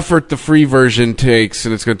the effort the free version takes,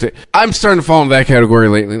 and it's going to take. I'm starting to fall into that category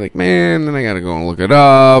lately. Like, man, then I got to go and look it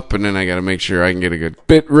up, and then I got to make sure I can get a good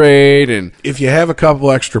bit rate. And if you have a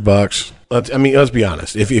couple extra bucks, let's be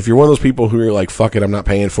honest. If you're one of those people who are like, fuck it, I'm not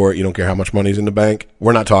paying for it, you don't care how much money's in the bank,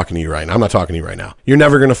 we're not talking to you right now. I'm not talking to you right now. You're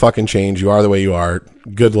never going to fucking change. You are the way you are.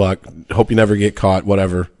 Good luck. Hope you never get caught,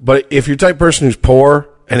 whatever. But if you're the type of person who's poor,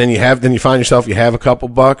 and then you find yourself, you have a couple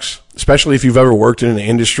bucks, especially if you've ever worked in an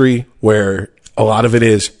industry where a lot of it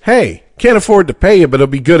is, hey, can't afford to pay you, but it'll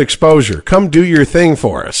be good exposure. Come do your thing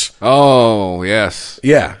for us. Oh, yes.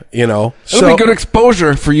 Yeah, It'll be good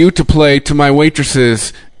exposure for you to play to my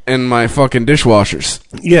waitresses and my fucking dishwashers.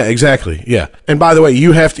 Yeah, exactly. Yeah. And by the way,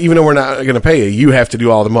 you have to, even though we're not going to pay you have to do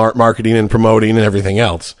all the marketing and promoting and everything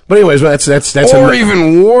else. But anyways, that's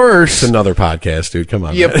even worse. It's another podcast, dude. Come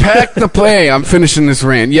on. You pack the play. I'm finishing this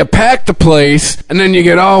rant. You pack the place, and then you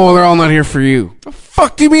get, they're all not here for you. The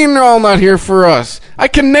fuck do you mean they're all not here for us? I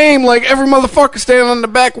can name like every motherfucker standing on the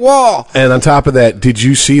back wall. And on top of that, did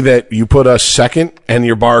you see that you put us second and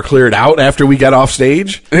your bar cleared out after we got off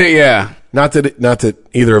stage? Yeah. Not that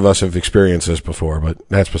either of us have experienced this before, but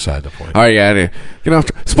that's beside the point. All right, yeah, get off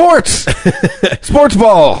sports, sports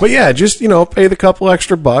ball. But yeah, just pay the couple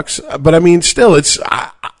extra bucks. But I mean, still,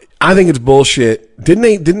 I think it's bullshit.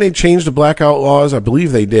 Didn't they change the blackout laws? I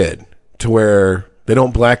believe they did, to where they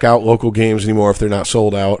don't black out local games anymore if they're not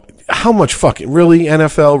sold out. How much fucking, really,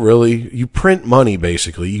 NFL, really? You print money,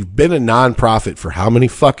 basically. You've been a nonprofit for how many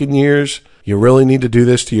fucking years? You really need to do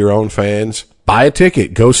this to your own fans? Buy a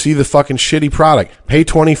ticket. Go see the fucking shitty product. Pay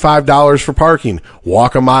 $25 for parking.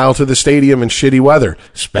 Walk a mile to the stadium in shitty weather.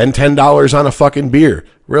 Spend $10 on a fucking beer.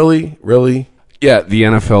 Really? Really? Yeah, the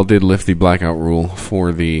NFL did lift the blackout rule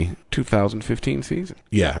for the 2015 season.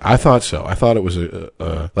 Yeah, I thought so. I thought it was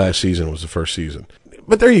last season was the first season.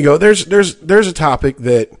 But there you go. There's a topic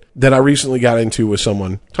that I recently got into with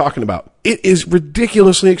someone talking about. It is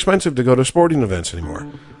ridiculously expensive to go to sporting events anymore.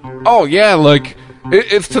 Oh, yeah, like,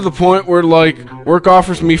 it's to the point where, like, work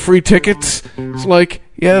offers me free tickets. It's like,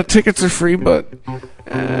 yeah, tickets are free, but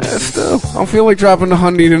still, I don't feel like dropping the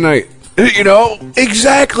Hyundai tonight.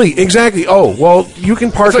 Exactly. Oh, well, you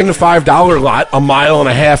can park in the $5 lot a mile and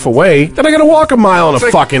a half away. Then I got to walk a mile and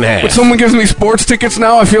a fucking half. But someone gives me sports tickets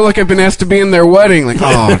now, I feel like I've been asked to be in their wedding. Like,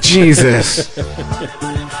 oh, Jesus. Like,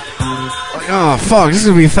 oh, fuck, this is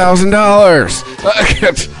going to be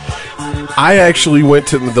 $1,000. I actually went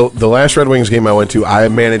to the last Red Wings game I went to. I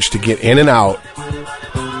managed to get in and out,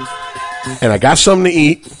 and I got something to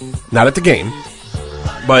eat. Not at the game,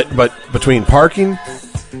 but between parking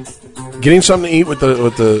getting something to eat with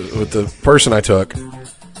the person I took,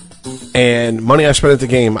 and money I spent at the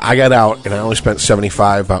game. I got out and I only spent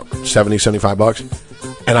about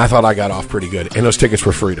 $75, and I thought I got off pretty good. And those tickets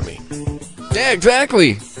were free to me. Yeah,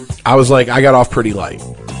 exactly. I was like, I got off pretty light.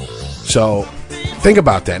 So think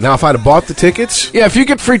about that. Now, if I'd have bought the tickets, Yeah, if you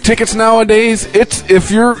get free tickets nowadays, it's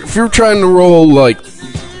if you're trying to roll like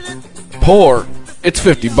poor, it's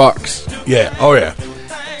 $50. yeah, oh yeah.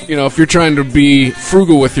 You know, if you're trying to be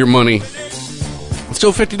frugal with your money, it's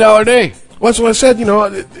still $50 a day. Well, that's what I said.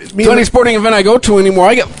 So any sporting event I go to anymore,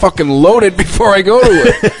 I get fucking loaded before I go to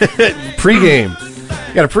it. Pre-game.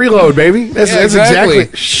 You got to preload, baby. That's exactly.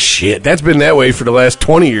 Shit, that's been that way for the last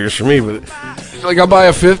 20 years for me. But Like, I'll buy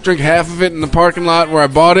a fifth, drink half of it in the parking lot where I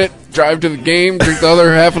bought it, drive to the game, drink the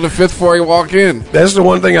other half of the fifth before I walk in. that's the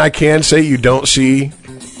one thing I can say you don't see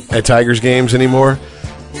at Tigers games anymore.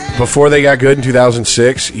 Before they got good in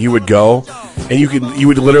 2006, you would go, and you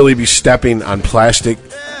would literally be stepping on plastic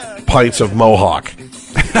pints of Mohawk.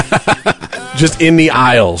 Just in the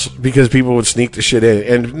aisles, because people would sneak the shit in,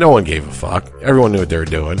 and no one gave a fuck. Everyone knew what they were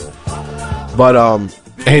doing. But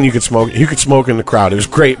and you could smoke. You could smoke in the crowd. It was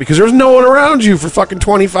great because there was no one around you for fucking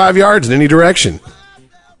 25 yards in any direction.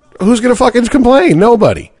 Who's gonna fucking complain?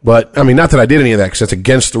 Nobody. But I mean, not that I did any of that because that's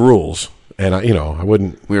against the rules, and I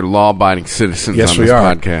wouldn't. We're law-abiding citizens Yes, on we this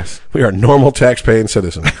are. podcast. We are normal tax-paying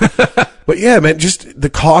citizens. But yeah, man, just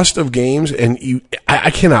the cost of games, and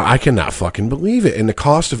I cannot fucking believe it. And the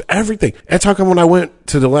cost of everything. That's how come when I went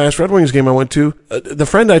to the last Red Wings game I went to, the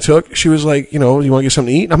friend I took, she was like, you want to get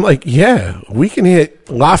something to eat? And I'm like, yeah, we can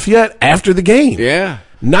hit Lafayette after the game. Yeah.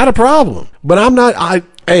 Not a problem. But I'm not, I'm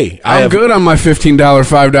good on my $15,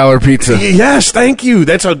 $5 pizza. Yes, thank you.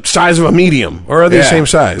 That's a size of a medium. Or are they the same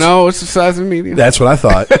size? No, it's the size of a medium. That's what I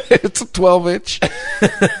thought. It's a 12-inch.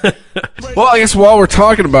 Well, I guess while we're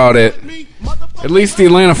talking about it, at least the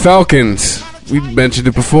Atlanta Falcons, we mentioned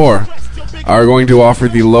it before, are going to offer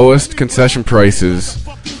the lowest concession prices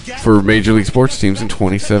for Major League Sports teams in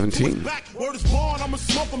 2017.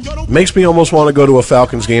 Makes me almost want to go to a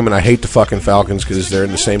Falcons game, and I hate the fucking Falcons because they're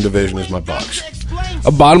in the same division as my Bucks.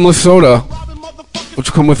 A bottomless soda, which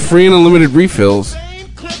will come with free and unlimited refills.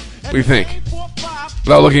 What do you think?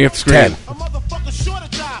 Without looking at the screen. 10.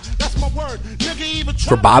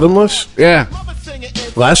 For bottomless? Yeah.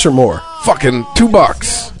 Less or more? Fucking $2.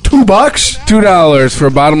 $2? $2 for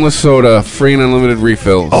a bottomless soda, free and unlimited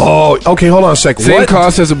refills. Oh, okay, hold on a second. Same What?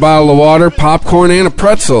 cost as a bottle of water, popcorn, and a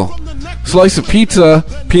pretzel. Slice of pizza,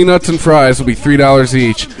 peanuts, and fries will be $3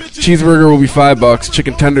 each. Cheeseburger will be $5.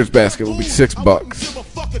 Chicken tenders basket will be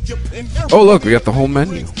 $6. Oh, look, we got the whole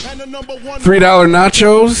menu. $3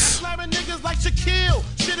 nachos.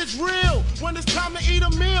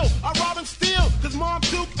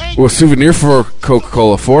 Well, souvenir for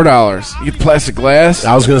Coca-Cola, $4. You get plastic glass.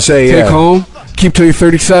 I was going to say, Take home. Keep till you're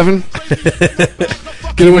 37.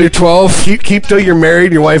 Get it when you're 12. Keep till you're married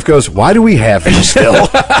and your wife goes, why do we have these still?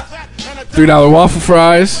 $3 waffle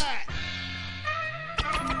fries.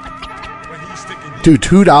 Dude,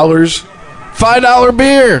 $2? $5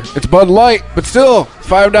 beer. It's Bud Light, but still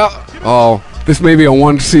 $5. Oh, this may be a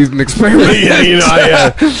one-season experiment.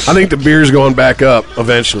 Yeah, I think the beer's going back up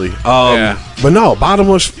eventually. Yeah. But no,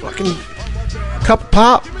 bottomless fucking cup of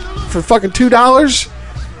pop for fucking $2.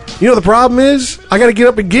 The problem is I got to get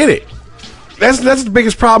up and get it. That's the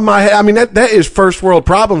biggest problem I have. I mean, that is first world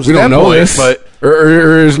problems. We at don't that know point, this, but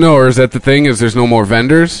or is that the thing? Is there's no more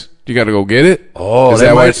vendors? You got to go get it. Oh, is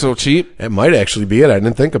that why it's so cheap? It might actually be it. I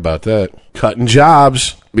didn't think about that. Cutting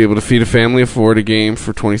jobs. Be able to feed a family, afford a game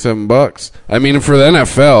for $27. I mean, for the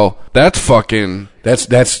NFL, that's fucking.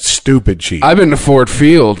 That's stupid cheap. I've been to Ford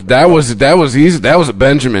Field. That was easy. That was a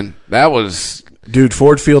Benjamin. That was. Dude,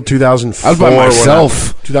 Ford Field 2004. I was by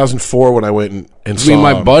myself. 2004 when I went and saw Me and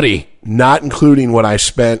my buddy. Not including what I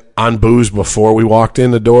spent on booze before we walked in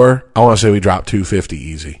the door. I want to say we dropped $250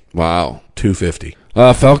 easy. Wow. $250.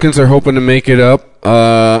 Falcons are hoping to make it up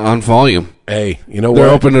on volume. Hey, you know what? They're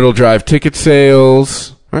hoping it'll drive ticket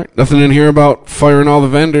sales. All right. Nothing in here about firing all the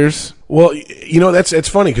vendors. Well, it's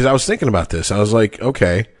funny because I was thinking about this. I was like,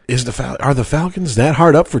 okay, are the Falcons that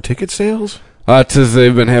hard up for ticket sales? It says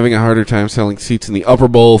they've been having a harder time selling seats in the Upper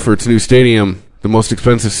Bowl for its new stadium, the most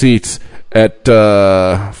expensive seats at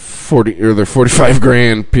their 45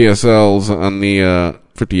 grand PSLs on the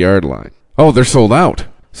 50-yard line. Oh, they're sold out.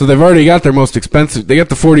 So they've already got their most expensive. They got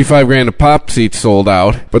the 45 grand of pop seats sold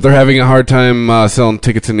out, but they're having a hard time selling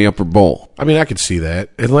tickets in the Upper Bowl. I mean, I could see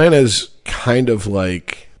that. Atlanta's kind of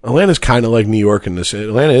like New York in this.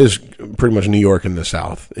 Atlanta is pretty much New York in the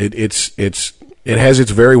South. It has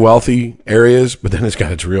its very wealthy areas, but then it's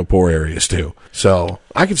got its real poor areas too. So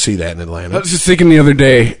I could see that in Atlanta. I was just thinking the other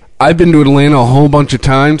day, I've been to Atlanta a whole bunch of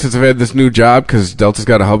times since I've had this new job because Delta's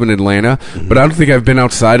got a hub in Atlanta. Mm-hmm. But I don't think I've been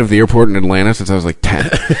outside of the airport in Atlanta since I was like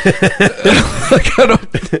 10.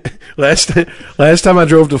 Last time I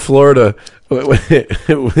drove to Florida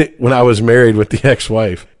when I was married with the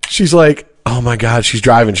ex-wife, she's like, oh my God, she's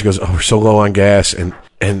driving. She goes, oh, we're so low on gas and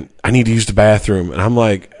I need to use the bathroom. And I'm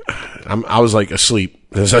like, I was like asleep.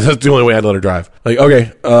 That's the only way I'd let her drive. Like,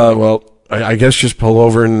 okay, well, I guess just pull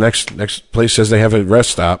over and the next place says they have a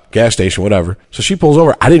rest stop, gas station, whatever. So she pulls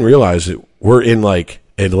over. I didn't realize that we're in like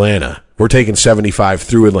Atlanta. We're taking 75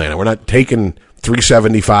 through Atlanta. We're not taking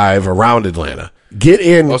 375 around Atlanta. Get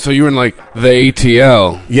in. Oh, so you were in like the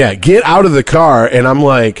ATL. Yeah, get out of the car. And I'm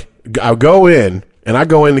like, I'll go in and I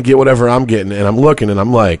go in to get whatever I'm getting. And I'm looking and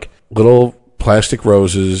I'm like, little plastic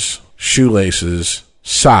roses, shoelaces,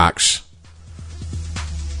 socks,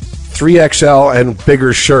 3XL and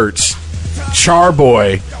bigger shirts.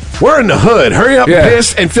 Charboy, we're in the hood. Hurry up,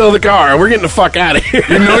 piss, and fill the car. We're getting the fuck out of here.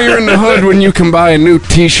 You know you're in the hood when you can buy a new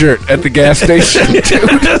T-shirt at the gas station, dude.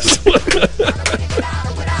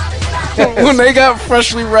 When they got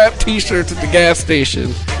freshly wrapped T-shirts at the gas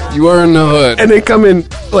station, you are in the hood. And they come in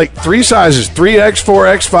like 3 sizes, 3X,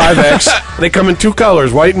 4X, 5X. They come in 2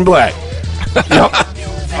 colors, white and black. Yep.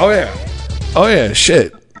 Oh yeah,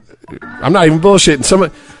 shit. I'm not even bullshitting. Some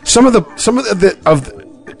of the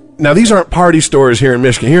now, these aren't party stores here in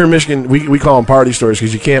Michigan. Here in Michigan, we call them party stores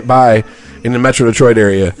because you can't buy in the Metro Detroit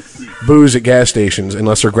area booze at gas stations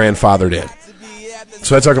unless they're grandfathered in.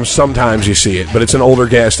 So that's how come sometimes you see it. But it's an older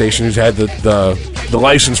gas station who's had the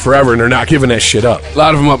license forever, and they're not giving that shit up. A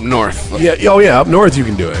lot of them up north. Yeah, oh yeah, up north you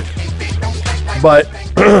can do it. But,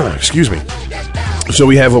 excuse me. So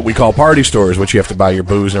we have what we call party stores, which you have to buy your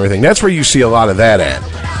booze and everything. That's where you see a lot of that at.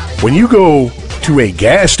 When you go to a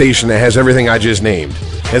gas station that has everything I just named,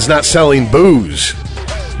 it's not selling booze,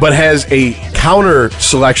 but has a counter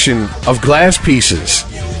selection of glass pieces,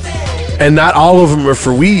 and not all of them are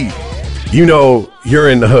for weed, you know you're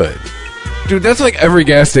in the hood. Dude, that's like every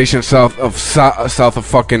gas station south of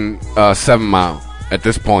fucking 7 Mile at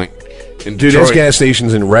this point. In Dude, there's gas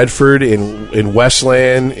stations in Redford, in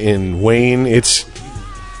Westland, in Wayne. It's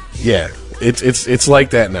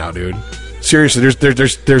like that now, dude. Seriously,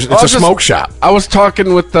 there's it's a smoke shop. I was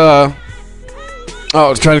talking with I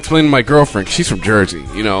was trying to explain to my girlfriend. She's from Jersey,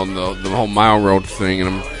 you know, and the whole Mile Road thing,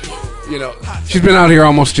 and she's been out here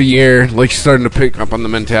almost a year. Like, she's starting to pick up on the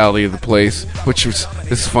mentality of the place, which was,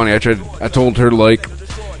 this is funny. I told her, like,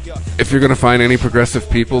 if you're gonna find any progressive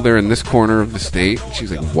people, they're in this corner of the state.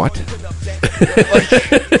 She's like, what?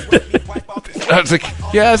 I was like,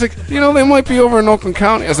 they might be over in Oakland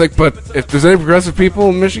County. I was like, but if there's any progressive people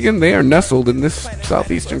in Michigan, they are nestled in this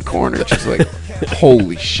southeastern corner. She's like,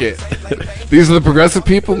 holy shit. These are the progressive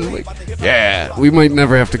people? I'm like, yeah, we might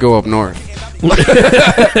never have to go up north.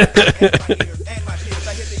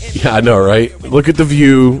 Yeah, I know, right? Look at the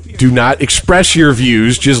view. Do not express your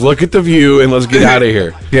views. Just look at the view and let's get out of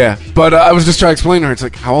here. Yeah, but I was just trying to explain to her, it's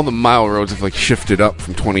like how all the mile roads have like shifted up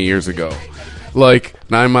from 20 years ago. Like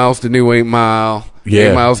 9 miles to new 8 mile,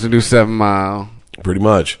 8 miles to new 7 mile. Pretty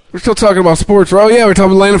much. We're still talking about sports. Oh, yeah, we're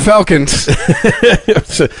talking Atlanta Falcons.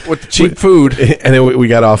 With the cheap food. And then we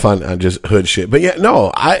got off on just hood shit. But yeah,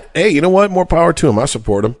 no, hey, you know what? More power to them. I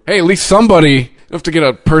support them. Hey, at least somebody, you don't have to get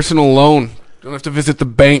a personal loan. You don't have to visit the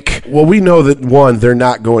bank. Well, we know that, one, they're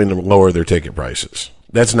not going to lower their ticket prices.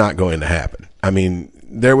 That's not going to happen. I mean,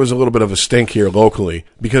 there was a little bit of a stink here locally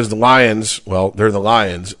because the Lions, well, they're the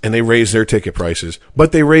Lions, and they raised their ticket prices,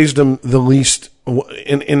 but they raised them the least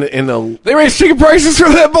They raised ticket prices for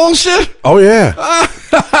that bullshit? Oh, yeah.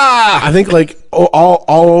 I think like all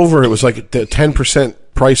over it was like a 10%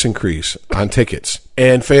 price increase on tickets.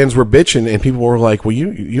 And fans were bitching, and people were like, well,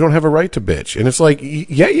 you don't have a right to bitch. And it's like,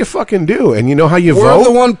 yeah, you fucking do. And you know how you vote? We're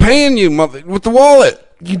the one paying you with the wallet.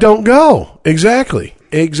 You don't go. Exactly.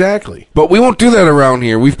 But we won't do that around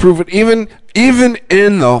here. We've proven even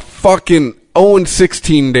in the fucking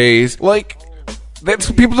 0-16 days, like, that's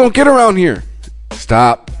what people don't get around here.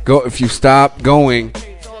 If you stop going.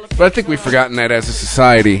 But I think we've forgotten that as a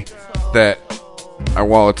society, that our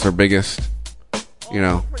wallets are biggest,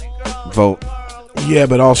 vote. Yeah,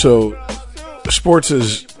 but also sports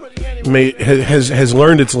has learned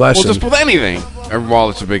its lesson. Well, just with anything, our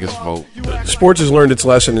wallet's the biggest vote. Sports has learned its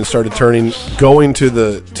lesson and started going to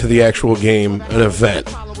the actual game an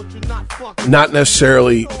event. Not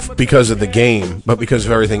necessarily because of the game, but because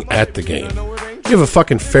of everything at the game. You have a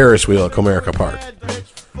fucking Ferris wheel at Comerica Park.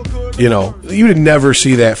 You know, you'd never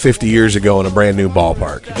see that 50 years ago in a brand new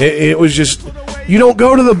ballpark. It was just, you don't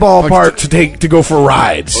go to the ballpark to go for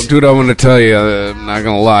rides. Well, dude, I'm going to tell you, I'm not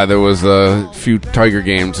going to lie, there was a few Tiger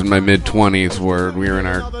games in my mid-20s where we were in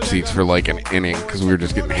our seats for like an inning because we were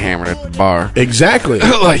just getting hammered at the bar. Exactly.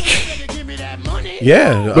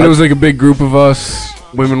 Yeah. But it was like a big group of us.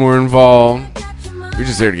 Women were involved. We were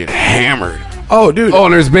just there to get hammered. Oh, dude. Oh,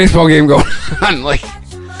 and there's a baseball game going on. Like,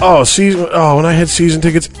 when I had season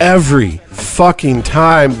tickets every fucking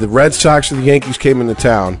time the Red Sox or the Yankees came into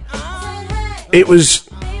town,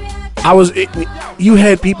 you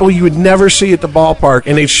had people you would never see at the ballpark,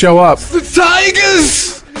 and they'd show up. the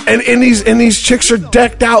Tigers! And these chicks are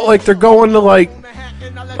decked out like they're going to like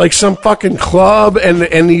some fucking club,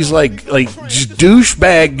 and these like just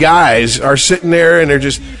douchebag guys are sitting there, and they're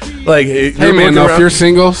just like, hey man, if you're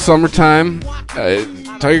single, summertime,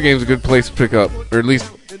 Tiger Game's a good place to pick up, or at least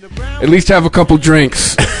have a couple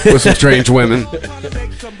drinks with some strange women.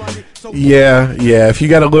 Yeah. If you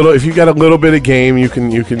got a little bit of game, you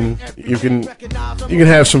can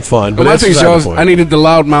have some fun. But that's shows, I needed the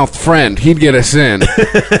loudmouth friend. He'd get us in.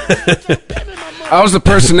 I was the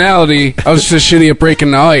personality. I was just shitty at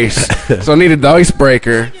breaking the ice, so I needed the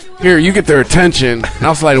icebreaker. Here, you get their attention, and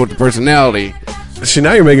I'll slide in with the personality. See,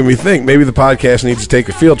 now you're making me think maybe the podcast needs to take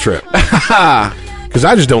a field trip. Because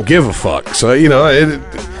I just don't give a fuck. So,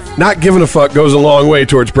 not giving a fuck goes a long way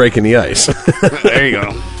towards breaking the ice. There you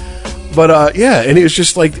go. But, and it was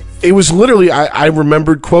just like, it was literally, I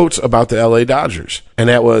remembered quotes about the LA Dodgers. And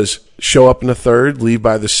that was, show up in the third, leave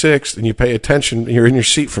by the sixth, and you pay attention. You're in your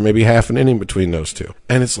seat for maybe half an inning between those two.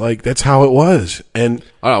 And it's like, that's how it was. And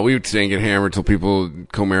we would stay and get hammered till people in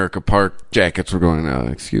Comerica Park jackets were going,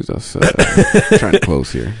 excuse us, trying to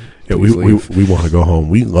close here. Yeah, we want to go home.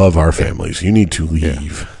 We love our families. You need to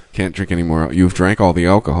leave. Yeah. Can't drink anymore. You've drank all the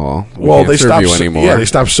alcohol. They stopped anymore. Yeah, they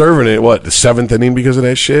stopped serving it. What, the seventh inning because of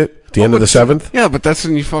that shit? The end of the seventh? Yeah, but that's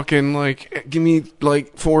when you fucking give me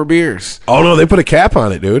 4 beers. Oh no, they put a cap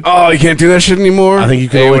on it, dude. Oh, you can't do that shit anymore. I think you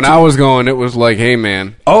can. When I was going, it was like, hey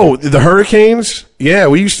man. Oh, the Hurricanes? Yeah,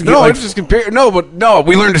 we used to get it's just compare. No,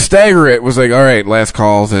 we learned to stagger it. It was like, all right, last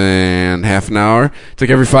calls in half an hour. It's like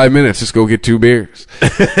every 5 minutes, just go get 2 beers.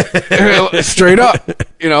 Straight up.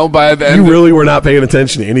 By the end. You really were not paying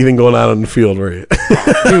attention to anything going on the field, were you?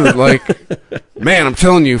 Dude, man, I'm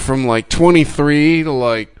telling you, from 23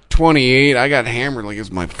 to 28, I got hammered like it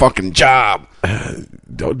was my fucking job.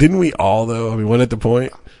 Didn't we all, though? I mean, wasn't it the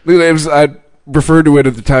point? Dude, I referred to it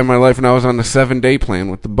at the time of my life when I was on the 7-day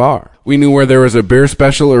plan with the bar. We knew where there was a beer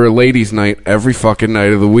special or a ladies' night every fucking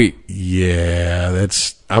night of the week. Yeah,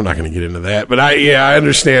 I'm not going to get into that, but I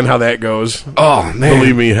understand how that goes. Oh man,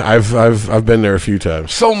 believe me, I've been there a few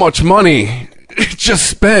times. So much money just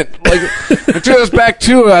spent. Until I was back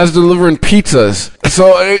to I was delivering pizzas,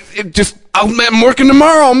 so it just. I'm working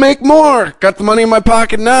tomorrow. I'll make more. Got the money in my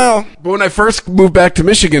pocket now. But when I first moved back to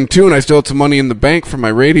Michigan, too, and I still had some money in the bank for my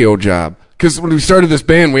radio job. Because when we started this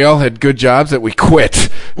band, we all had good jobs that we quit.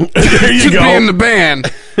 There you to go. be in the band.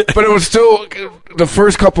 But it was still, the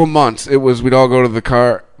first couple months, it was we'd all go to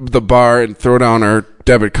the bar and throw down our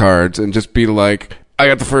debit cards and just be like, I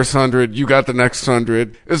got the first 100, you got the next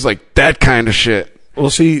 100. It was like that kind of shit. Well,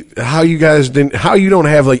 see, how you don't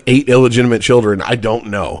have 8 illegitimate children, I don't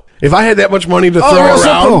know. If I had that much money to throw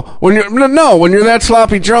around. When you're that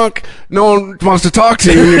sloppy drunk, no one wants to talk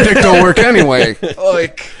to you and your dick don't work anyway.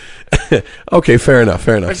 Okay, fair enough.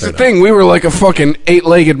 That's the thing. We were like a fucking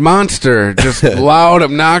 8-legged monster, just loud,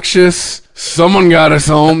 obnoxious. Someone got us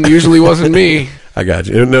home. Usually wasn't me. I got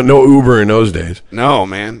you. No Uber in those days. No,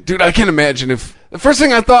 man. Dude, I can't imagine if the first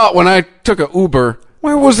thing I thought when I took a Uber,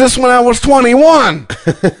 where was this when I was 21?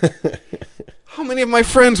 How many of my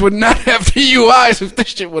friends would not have DUIs if this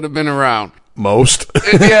shit would have been around? Most.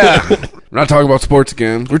 Yeah. We're not talking about sports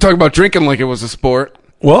again. We're talking about drinking like it was a sport.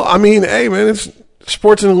 Well, I mean, hey, man, it's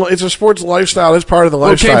a sports lifestyle. It's part of the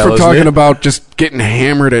lifestyle. Okay, for talking about just getting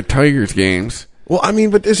hammered at Tigers games. Well, I mean,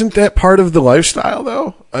 but isn't that part of the lifestyle,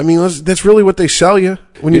 though? I mean, that's really what they sell you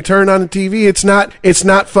when you turn on the TV. It's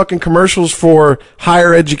not fucking commercials for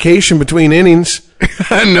higher education between innings.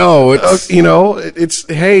 No, it's it's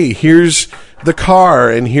hey, here's the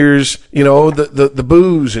car, and here's the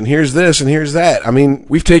booze, and here's this, and here's that. I mean,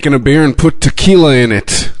 we've taken a beer and put tequila in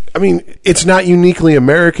it. I mean, it's not uniquely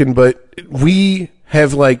American, but we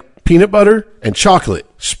have peanut butter and chocolate,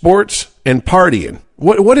 sports and partying.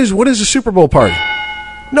 What is a Super Bowl party?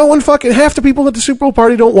 No one half the people at the Super Bowl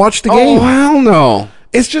party don't watch the game. Oh, hell no.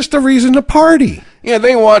 It's just a reason to party. Yeah,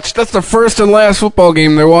 that's the first and last football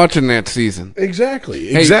game they're watching that season. Exactly.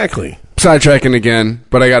 Hey, sidetracking again,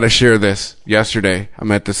 but I got to share this. Yesterday,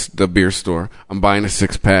 I'm at the beer store. I'm buying a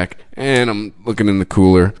 6-pack, and I'm looking in the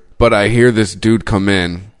cooler. But I hear this dude come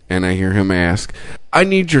in, and I hear him ask, I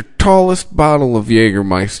need your tallest bottle of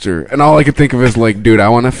Jägermeister. And all I could think of is like, dude, I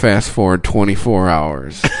want to fast forward 24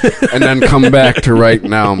 hours and then come back to right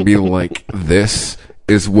now and be like, this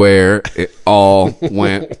is where it all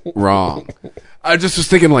went wrong. I just was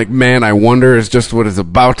thinking, like, man, I wonder is just what is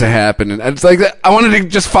about to happen. And it's like, I wanted to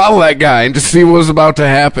just follow that guy and just see what was about to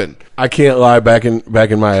happen. I can't lie. Back in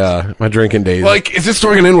my my drinking days, like, is this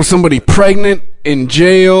story going to end with somebody pregnant in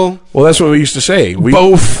jail? Well, that's what we used to say.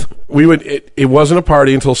 Both. We would. It wasn't a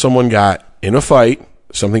party until someone got in a fight,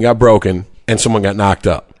 something got broken, and someone got knocked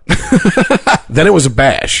up. Then it was a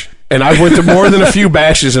bash, and I went to more than a few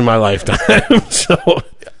bashes in my lifetime. So,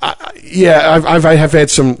 I have had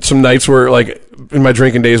some nights where, like, in my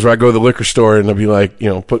drinking days, where I go to the liquor store and I'll be like,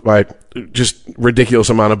 put my just ridiculous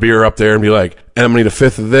amount of beer up there and be like, and I'm gonna need a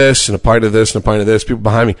fifth of this and a pint of this and a pint of this. People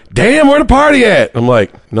behind me, damn, where the party at? I'm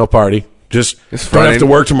like, no party. Just don't have to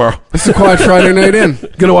work tomorrow. It's a quiet Friday night in.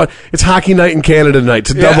 Gonna what? It's hockey night in Canada tonight.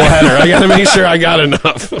 It's a doubleheader. I gotta make sure I got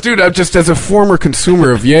enough. Dude, I'm just, as a former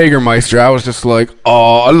consumer of Jägermeister, I was just like,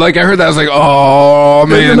 oh, like I heard that, I was like, oh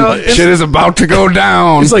man, shit is about to go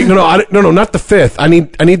down. It's like, no, not the fifth. I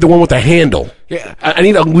need the one with the handle. Yeah, I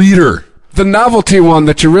need a liter. The novelty one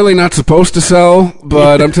that you're really not supposed to sell,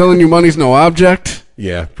 but I'm telling you, money's no object.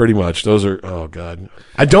 Yeah, pretty much. Those are, oh god,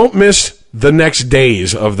 I don't miss the next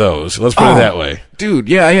days of those. Let's put it that way. Dude,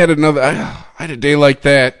 yeah, I had a day like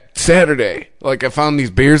that Saturday. Like, I found these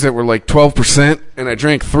beers that were like 12%, and I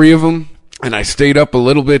drank 3 of them, and I stayed up a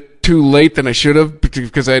little bit too late than I should have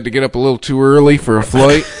because I had to get up a little too early for a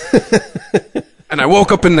flight. And I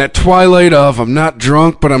woke up in that twilight of, I'm not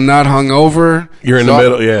drunk, but I'm not hungover. You're in the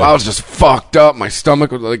middle, yeah. I was just fucked up. My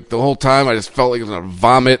stomach was like, the whole time, I just felt like I was going to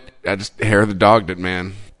vomit. I just hair the dogged it,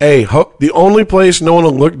 man. Hey, the only place no one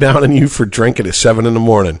will look down on you for drinking is 7 in the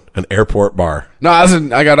morning, an airport bar. No, I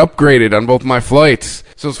got upgraded on both my flights.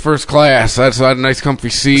 So it's first class. So I had a nice comfy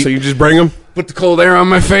seat. So you just bring them? Put the cold air on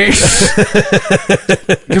my face.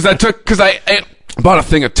 Because I bought a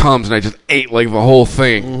thing of Tums and I just ate like the whole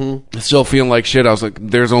thing. Mm-hmm. Still feeling like shit. I was like,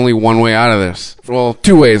 there's only one way out of this. Well,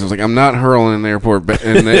 2 ways. I was like, I'm not hurling in the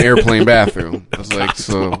airplane bathroom. I was like,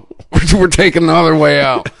 so we're taking the other way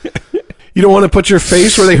out. You don't want to put your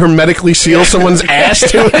face where they hermetically seal someone's ass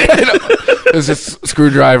to it? It's just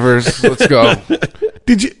screwdrivers. Let's go.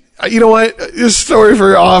 Did you? You know what? This story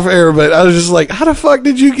for off air, but I was just like, how the fuck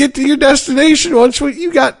did you get to your destination once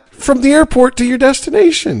you got from the airport to your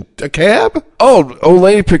destination? A cab? Oh, old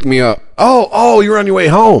lady picked me up. Oh, you were on your way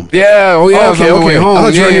home. Yeah, okay. I was on my way home. I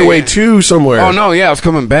thought you were on your way to somewhere. Oh, no, yeah, I was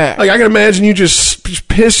coming back. Like, I can imagine you just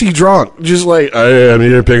pissy drunk. Just like, I need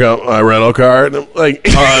to pick up my rental car. And I'm like,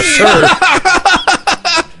 sir.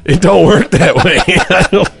 It don't work that way.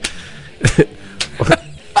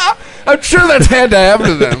 I'm sure that's had to happen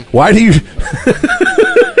to them. Why do you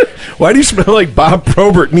smell like Bob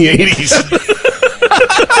Probert in the 80s?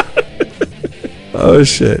 Oh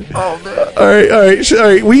shit! Oh man! All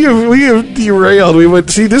right. We have derailed. We went.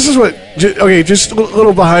 See, this is what. Okay, just a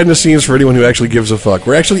little behind the scenes for anyone who actually gives a fuck.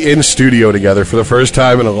 We're actually in studio together for the first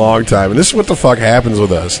time in a long time, and this is what the fuck happens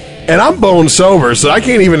with us. And I'm bone sober, so I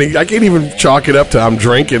can't even chalk it up to I'm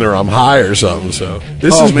drinking or I'm high or something. So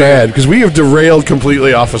this is bad because we have derailed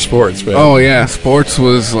completely off of sports, man. Oh yeah, sports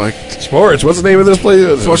was like sports. What's the name of this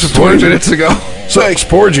place? Sports was 20 minutes ago. So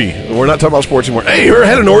Sporgy. We're not talking about sports anymore. Hey, you ever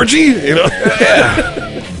had an orgy? You know?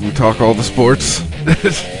 Yeah. We talk all the sports.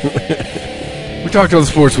 We talked all the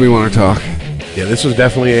sports we want to talk. Yeah, this was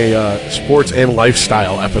definitely a sports and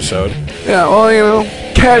lifestyle episode. Yeah, well,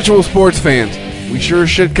 casual sports fans. We sure as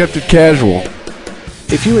shit kept it casual.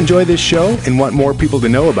 If you enjoy this show and want more people to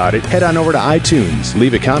know about it, head on over to iTunes,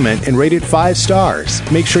 leave a comment, and rate it 5 stars.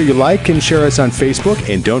 Make sure you like and share us on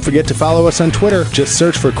Facebook, and don't forget to follow us on Twitter. Just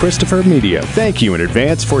search for Christopher Media. Thank you in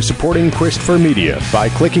advance for supporting Christopher Media by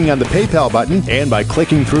clicking on the PayPal button and by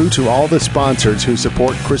clicking through to all the sponsors who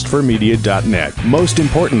support ChristopherMedia.net. Most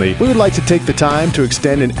importantly, we would like to take the time to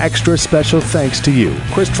extend an extra special thanks to you.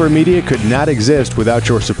 Christopher Media could not exist without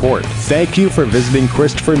your support. Thank you for visiting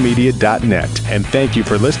ChristopherMedia.net, and thank you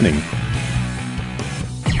for listening.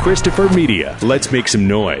 Christopher Media. Let's make some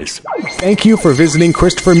noise. Thank you for visiting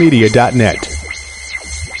ChristopherMedia.net.